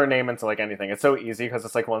can roll her name into like anything. It's so easy because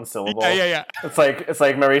it's like one syllable. Yeah. It's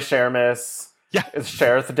like Mary Shermiss. Yeah. It's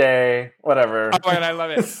Sheriff Day, whatever. Oh my God, I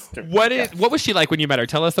love it. What was she like when you met her?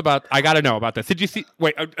 Tell us about, I got to know about this. Did you see,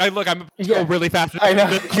 wait, I'm really fast. I know,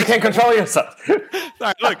 you can't control yourself.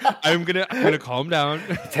 Sorry, look, I'm gonna calm down.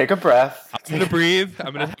 Take a breath. I'm gonna breathe.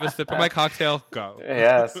 I'm gonna have a sip of my cocktail. Go.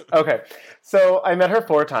 Yes. Okay. So I met her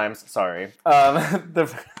 4 times. Sorry. I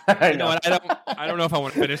know. I don't know if I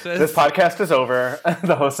want to finish this. This podcast is over.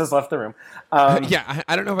 The host has left the room. Yeah,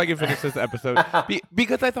 I don't know if I can finish this episode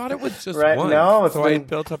because I thought it was just right. one. No, so I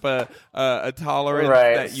built up a tolerance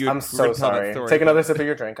that you. I'm so sorry. Take another sip of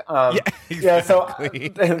your drink. Yeah,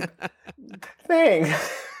 exactly. Yeah. So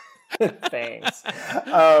Thanks.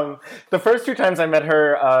 The first 2 times I met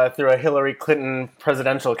her through a Hillary Clinton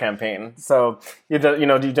presidential campaign. So you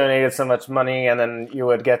donated so much money, and then you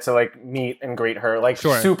would get to like meet and greet her like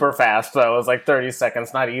super fast. So it was like 30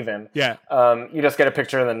 seconds, not even. Yeah. You just get a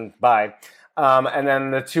picture and then bye. And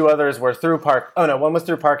then the 2 others were through one was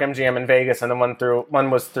through Park MGM in Vegas, and then one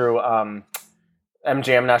was through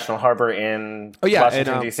MGM National Harbor in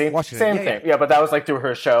Washington D.C. Same thing. Yeah, but that was like through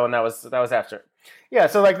her show, and that was after. Yeah,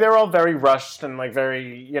 so like they were all very rushed and like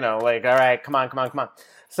very, like, all right, come on.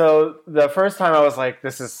 So the first time I was like,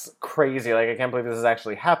 this is crazy. Like, I can't believe this is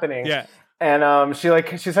actually happening. Yeah. And she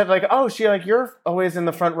said like, oh, you're always in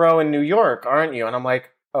the front row in New York, aren't you? And I'm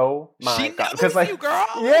like, oh my God. Because like, you, girl.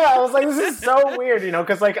 Yeah, I was like, this is so weird,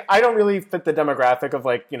 because like I don't really fit the demographic of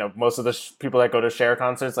like, most of the people that go to Cher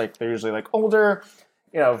concerts, like they're usually like older,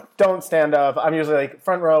 don't stand up. I'm usually like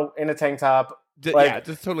front row in a tank top. Like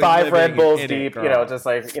just totally 5 Red Bulls deep, it, just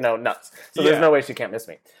like, nuts. So there's no way she can't miss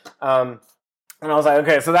me. And I was like,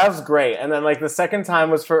 okay, so that was great. And then like the second time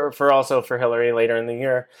was for Hillary later in the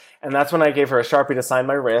year. And that's when I gave her a Sharpie to sign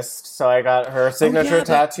my wrist. So I got her signature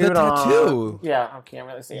tattooed on. Yeah, I can't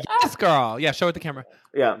really see it. Yes, girl. Yeah, show it the camera.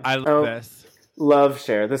 Yeah. I love this. Love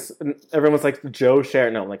Cher. This everyone's like Joe Cher.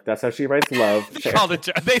 No, like that's how she writes love. Cher. Called it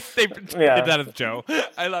Joe. They did that as Joe.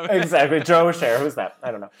 I love it. Exactly, Joe Cher. Who's that?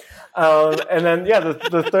 I don't know. And then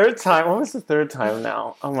the third time. What was the third time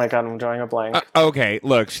now? Oh my God, I'm drawing a blank. Okay,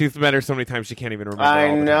 look, she's met her so many times she can't even remember.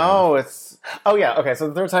 I know it's. Oh yeah. Okay, so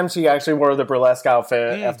the third time she actually wore the burlesque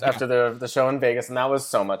outfit after the show in Vegas, and that was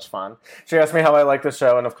so much fun. She asked me how I liked the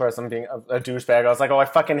show, and of course I'm being a douchebag. I was like, oh, I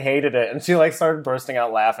fucking hated it, and she like started bursting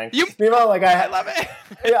out laughing. Like I love it.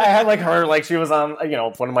 I had like her, like she was on,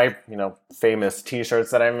 one of my, famous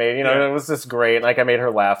T-shirts that I made. It was just great. Like I made her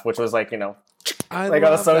laugh, which was like, I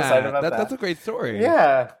was so excited about that. That's a great story.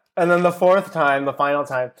 Yeah. And then the fourth time, the final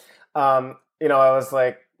time, I was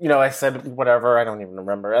like, I said whatever, I don't even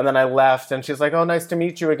remember. And then I left, and she's like, "Oh, nice to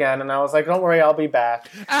meet you again." And I was like, "Don't worry, I'll be back."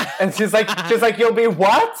 And she's like, "You'll be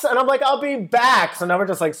what?" And I'm like, "I'll be back." So now we're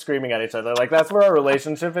just like screaming at each other. Like that's where our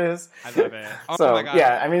relationship is. I love it. So my God.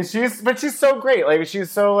 Yeah, I mean, she's so great. Like she's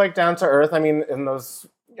so like down to earth. I mean,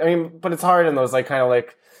 but it's hard in those like kind of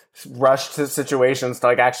like rushed situations to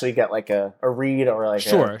like actually get like a read or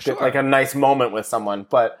like like a nice moment with someone.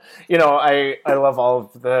 But I love all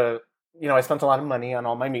of the. I spent a lot of money on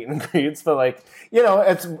all my meet and greets, but like,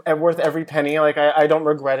 it's worth every penny. Like, I don't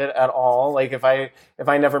regret it at all. Like, if I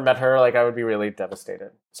never met her, like, I would be really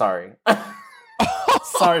devastated. Sorry.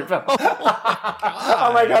 Sorry, Bill.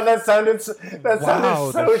 Oh my God, that sounded so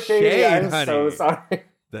shady. I'm so sorry.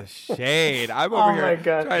 The shade. I'm over here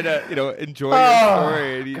trying to, enjoy your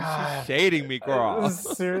story. And she's shading me, girl.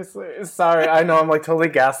 Seriously. Sorry. I know I'm like totally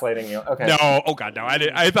gaslighting you. Okay. No. Oh God, no.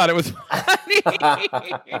 I thought it was funny. But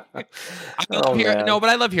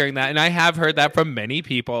I love hearing that. And I have heard that from many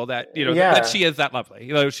people that, that she is that lovely.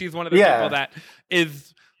 She's one of the people that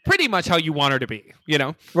is pretty much how you want her to be,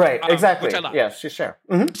 Right. Exactly. Which I love. Yeah. She's Cher.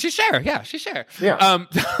 Mm-hmm. She's Cher. Yeah. She's Cher. Yeah.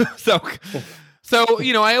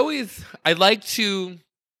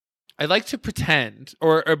 I like to pretend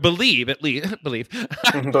or believe at least believe.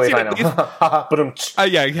 Believe I know.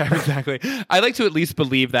 Yeah, exactly. I like to at least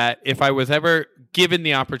believe that if I was ever given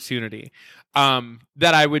the opportunity,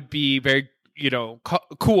 that I would be very,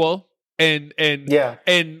 cool and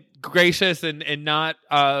gracious and not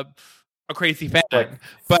a crazy fan, like,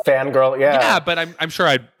 but fangirl. Yeah, but I'm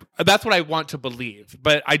sure that's what I want to believe,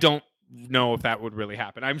 but I don't know if that would really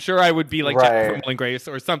happen. I'm sure I would be like Right. Jack from Will and Grace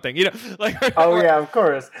or something, you know, like. Oh yeah, of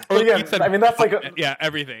course. But yeah, Ethan I mean that's like yeah,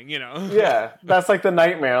 everything, you know. yeah, that's like the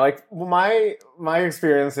nightmare. Like my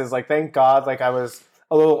experience is like, thank God, like I was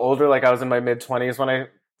a little older, like I was in my mid-20s when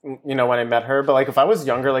I met her. But like if I was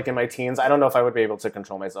younger, like in my teens, I don't know if I would be able to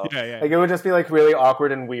control myself. Yeah. Like it would just be like really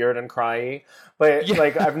awkward and weird and cryy. But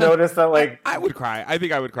like I've noticed that like I would cry. I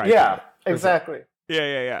think I would cry. Yeah, too. exactly.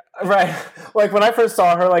 Yeah. Right. Like when I first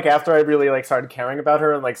saw her, like after I really like started caring about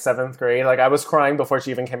her in like 7th grade, like I was crying before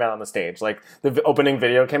she even came out on the stage. Like the opening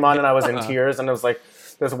video came on and I was in tears, and it was like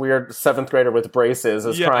this weird 7th grader with braces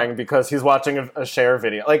is crying because he's watching a Cher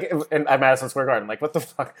video, like at Madison Square Garden. Like what the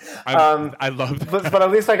fuck? I love that. But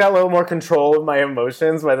at least I got a little more control of my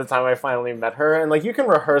emotions by the time I finally met her. And like you can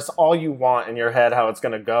rehearse all you want in your head how it's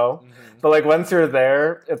gonna go, but like once you're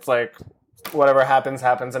there, it's like whatever happens.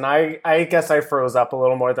 And I guess I froze up a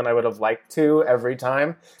little more than I would have liked to every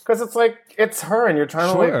time, because it's like it's her and you're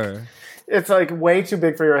trying to like, it's like way too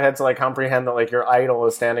big for your head to like comprehend that like your idol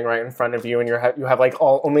is standing right in front of you and you have like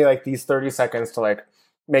only like these 30 seconds to like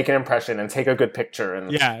make an impression and take a good picture,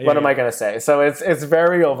 and what am I going to say? So it's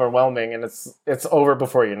very overwhelming, and it's over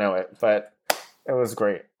before you know it, but it was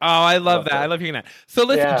great. Oh, I love that. I love hearing that. So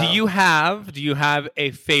listen, do you have a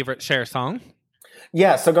favorite Cher song?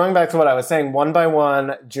 Yeah, so going back to what I was saying, One by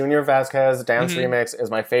One, Junior Vasquez Dance Remix is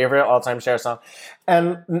my favorite all-time Cher song.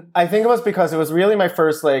 And I think it was because it was really my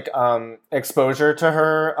first like exposure to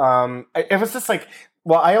her. It was just like,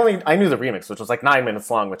 well, I knew the remix, which was like 9 minutes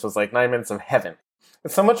long, which was like 9 minutes of heaven.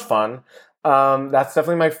 It's so much fun. That's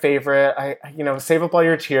definitely my favorite. Save Up All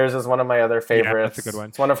Your Tears is one of my other favorites. Yeah, that's a good one.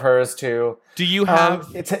 It's one of hers too. Do you have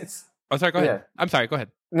Oh, sorry, go ahead. Yeah. I'm sorry, go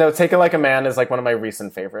ahead. No, Take It Like a Man is like one of my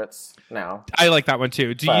recent favorites now. I like that one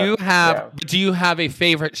too. Do you have a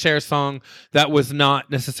favorite Cher song that was not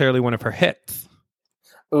necessarily one of her hits?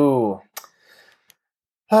 Ooh.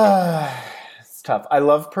 It's tough. I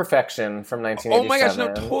love Perfection from 1987. Oh my gosh,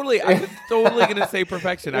 no, totally. I was totally going to say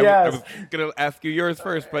Perfection. I was going to ask you yours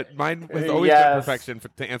first, but mine was always Perfection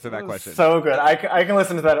to answer that question. So good. I can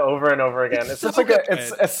listen to that over and over again. It's just like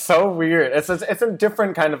it's so weird. It's a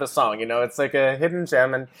different kind of a song, you know. It's like a hidden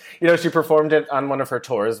gem, and you know she performed it on one of her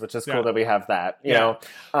tours, which is cool that we have that, you know.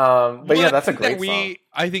 But that's a great song.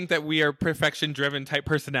 I think that we are perfection-driven type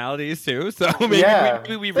personalities too, so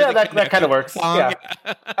maybe we really that kind of works. Yeah,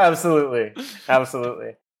 absolutely.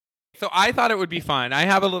 So I thought it would be fun. I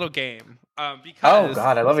have a little game. Because, oh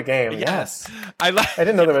God, I love a game. Yes. I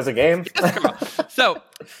didn't know there was a game. So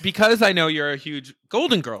because I know you're a huge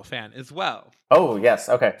Golden Girl fan as well. Oh yes,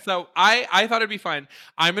 okay. So I thought it'd be fun.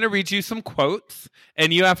 I'm going to read you some quotes,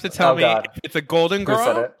 and you have to tell me if it's a Golden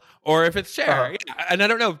Girl or if it's Cher. Yeah, and I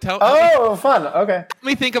don't know. Fun. Okay. Let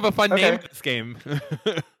me think of a fun name for this game.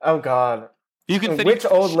 Oh God. You can say which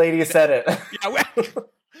old lady said it? Yeah.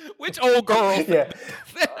 Which old girl? Yeah,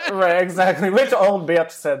 right. Exactly. Which old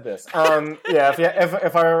bitch said this?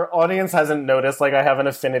 If our audience hasn't noticed, like I have an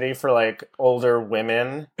affinity for like older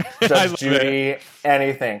women, Judge Judy,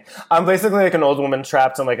 anything. I'm basically like an old woman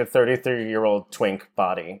trapped in like a 33-year-old twink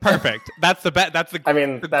body. Perfect. That's the bet. That's the. I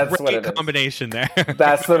mean, that's great what it combination is. there.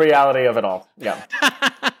 That's the reality of it all. Yeah.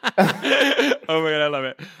 Oh my God, I love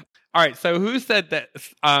it. All right. So who said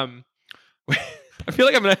this? I feel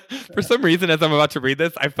like I'm going to, for some reason, as I'm about to read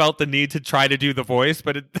this, I felt the need to try to do the voice,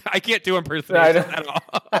 but I can't do impersonations at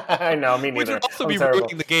all. I know, me neither. Which would also be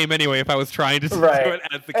ruining the game anyway if I was trying to do it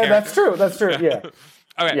as the character. That's true, yeah.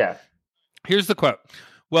 Okay. Yeah. Here's the quote.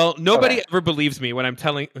 Well, nobody ever believes me when I'm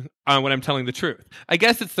telling the truth. I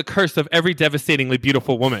guess it's the curse of every devastatingly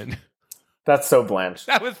beautiful woman. That's so Blanche.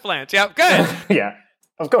 That was Blanche. Yeah, good. Yeah,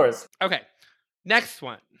 of course. Okay. Next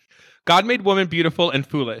one. God made woman beautiful and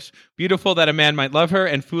foolish. Beautiful that a man might love her,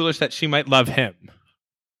 and foolish that she might love him.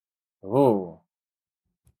 Ooh.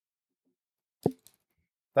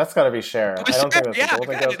 That's got to be Cher. I don't think that's the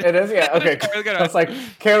Golden Girls. It is? Yeah, okay. I was like,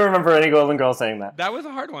 can't remember any Golden Girl saying that. That was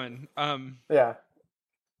a hard one. Yeah.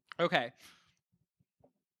 Okay.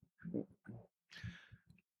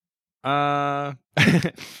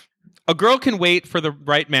 A girl can wait for the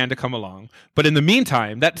right man to come along, but in the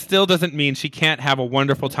meantime, that still doesn't mean she can't have a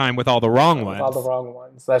wonderful time with all the wrong ones. All the wrong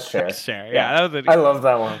ones. That's Cher. That's Cher. Yeah, I love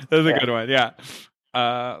that one. That was a good one. Yeah.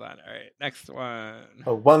 All right. Next one.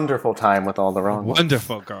 A wonderful time with all the wrong ones.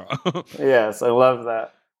 Wonderful girl. Yes, I love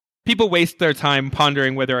that. People waste their time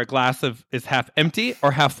pondering whether a glass is half empty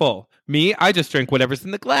or half full. Me, I just drink whatever's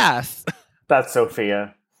in the glass. That's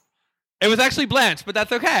Sophia. It was actually Blanche, but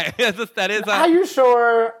that's okay. That is. Are you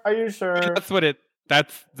sure? That's what it.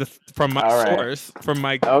 That's from my source. From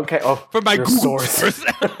my okay. Oh, from my source.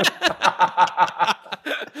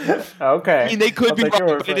 Okay. I mean, they could be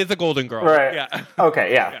wrong, but it is a Golden Girl. Right. Yeah.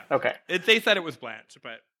 Okay, yeah. Okay. They said it was Blanche,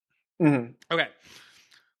 but... Mm-hmm. Okay.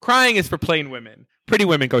 Crying is for plain women. Pretty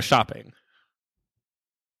women go shopping.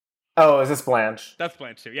 Oh, is this Blanche? That's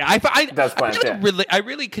Blanche too. Yeah, that's Blanche. I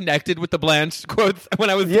really connected with the Blanche quotes when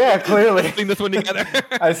I was clearly putting this one together.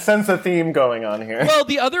 I sense a theme going on here. Well,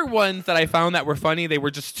 the other ones that I found that were funny, they were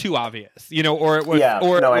just too obvious, or it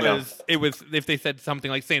was, it was if they said something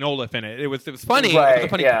like Saint Olaf in it, it was funny, right, it was a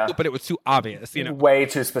funny quote, but it was too obvious, way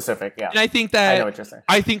too specific. Yeah, and I think that I know what you're saying.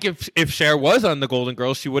 I think if Cher was on the Golden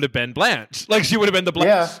Girls, she would have been Blanche, like she would have been the Blanche.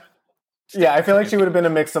 Yeah. Yeah, I feel like she would have been a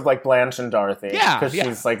mix of like Blanche and Dorothy. Yeah, because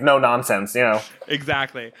she's like no nonsense,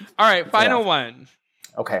 Exactly. All right, final one.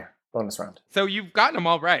 Okay, bonus round. So you've gotten them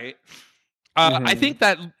all right. I think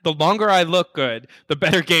that the longer I look good, the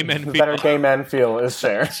better gay men feel. The better gay men feel is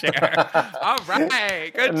Cher. All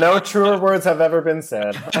right, good. No truer words have ever been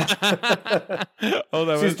said.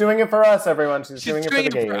 She's doing it for us, everyone. She's doing it for the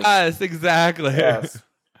gays. For us, exactly. Yes.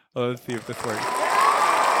 Well, let's see if this works.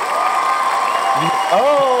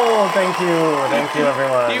 Oh, thank you,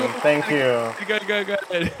 everyone. Thank you.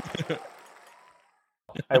 Good.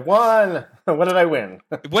 I won. What did I win?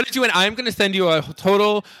 What did you win? I'm going to send you a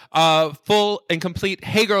total, full and complete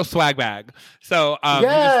Hey Girl swag bag. So you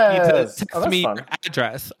just need to text me your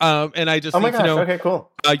address, and I just need to know okay, cool.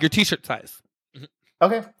 Your T-shirt size.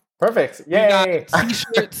 Okay, perfect. Yay! We got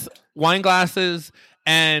T-shirts, wine glasses,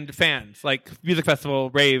 and fans, like music festival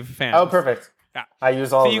rave fans. Oh, perfect. Yeah. I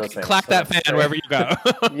use all of those things. So you can clap that fan wherever you go.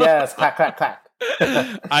 Yes, clap, clap, clap.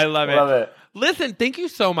 I love it. Love it. Listen, thank you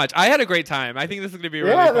so much. I had a great time. I think this is going to be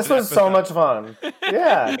really fun. This was so much fun.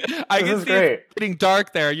 Yeah, I can see great. It's getting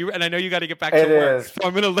dark there. And I know you got to get back to work. So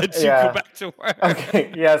I'm going to let you go back to work.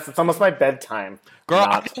 Okay. Yes, it's almost my bedtime.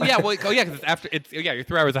 Girl, because it's after. You're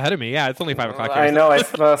 3 hours ahead of me. Yeah, it's only 5 o'clock. I know. I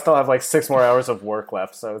still have like 6 more hours of work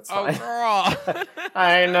left, so it's fine. Oh, girl.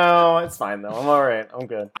 I know. It's fine though. I'm all right. I'm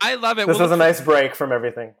good. I love it. This was a nice break from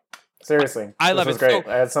everything. Seriously, I love it. This was great.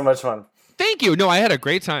 I had so much fun. Thank you. No, I had a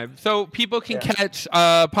great time. So people can catch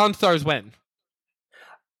Pawn Stars when?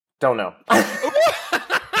 Don't know. All right,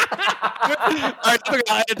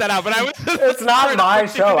 I'll edit that out. But it's not my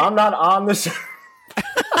show. I'm not on the show.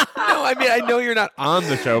 No, I mean, I know you're not on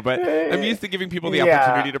the show, but I'm used to giving people the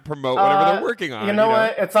opportunity to promote whatever they're working on. You know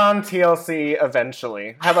what? It's on TLC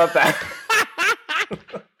eventually. How about that?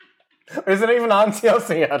 Is it even on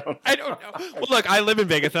TLC? I don't know. Well, look, I live in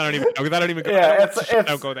Vegas. I don't even know because I don't even go. I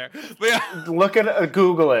don't go there. But look at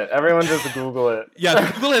Google it. Everyone just Google it.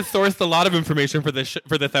 Yeah, Google has sourced a lot of information for this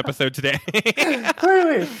episode today.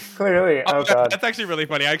 Clearly. Oh God, that's actually really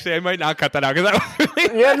funny. Actually, I might not cut that out because that was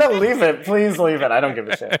really. Yeah, no, leave it. Please leave it. I don't give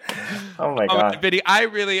a shit. Oh my God, Biddy, I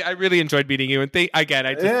really enjoyed meeting you, and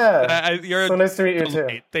you're so nice to meet you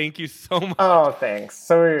too. Thank you so much. Oh, thanks.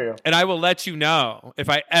 So are you. And I will let you know if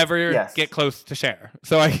I ever get close to Cher.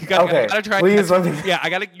 So I gotta try. Please let me. Yeah,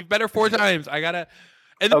 you better 4 times. I gotta.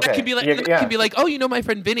 And then that can be like, can be like, oh, you know my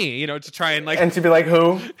friend Vinny, to try and like. And she'd be like,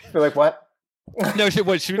 who? She'd be like, what? No, she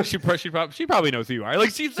probably knows who you are. Like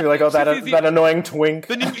she's like, oh, that annoying twink.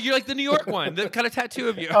 You're like the New York one. That got a tattoo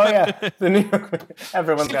of you. Oh yeah, the New York.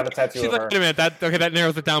 Everyone's got a tattoo of her. She's like, wait a minute, that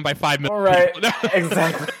narrows it down by 5 million. All right,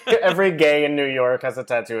 exactly. Every gay in New York has a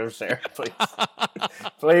tattoo of Cher.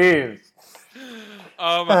 Please.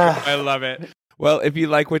 Oh my God, I love it. Well, if you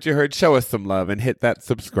like what you heard, show us some love and hit that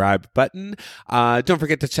subscribe button. Don't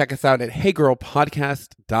forget to check us out at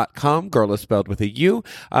heygirlpodcast.com. Girl is spelled with a U.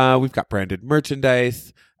 We've got branded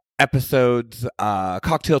merchandise, episodes,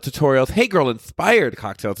 cocktail tutorials, Hey Girl inspired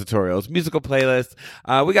cocktail tutorials, musical playlists.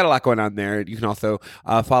 We got a lot going on there. You can also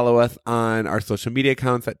follow us on our social media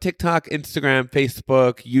accounts at TikTok, Instagram,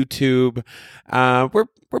 Facebook, YouTube.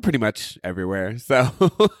 We're pretty much everywhere. So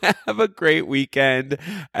have a great weekend,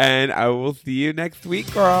 and I will see you next week,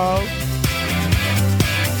 girls.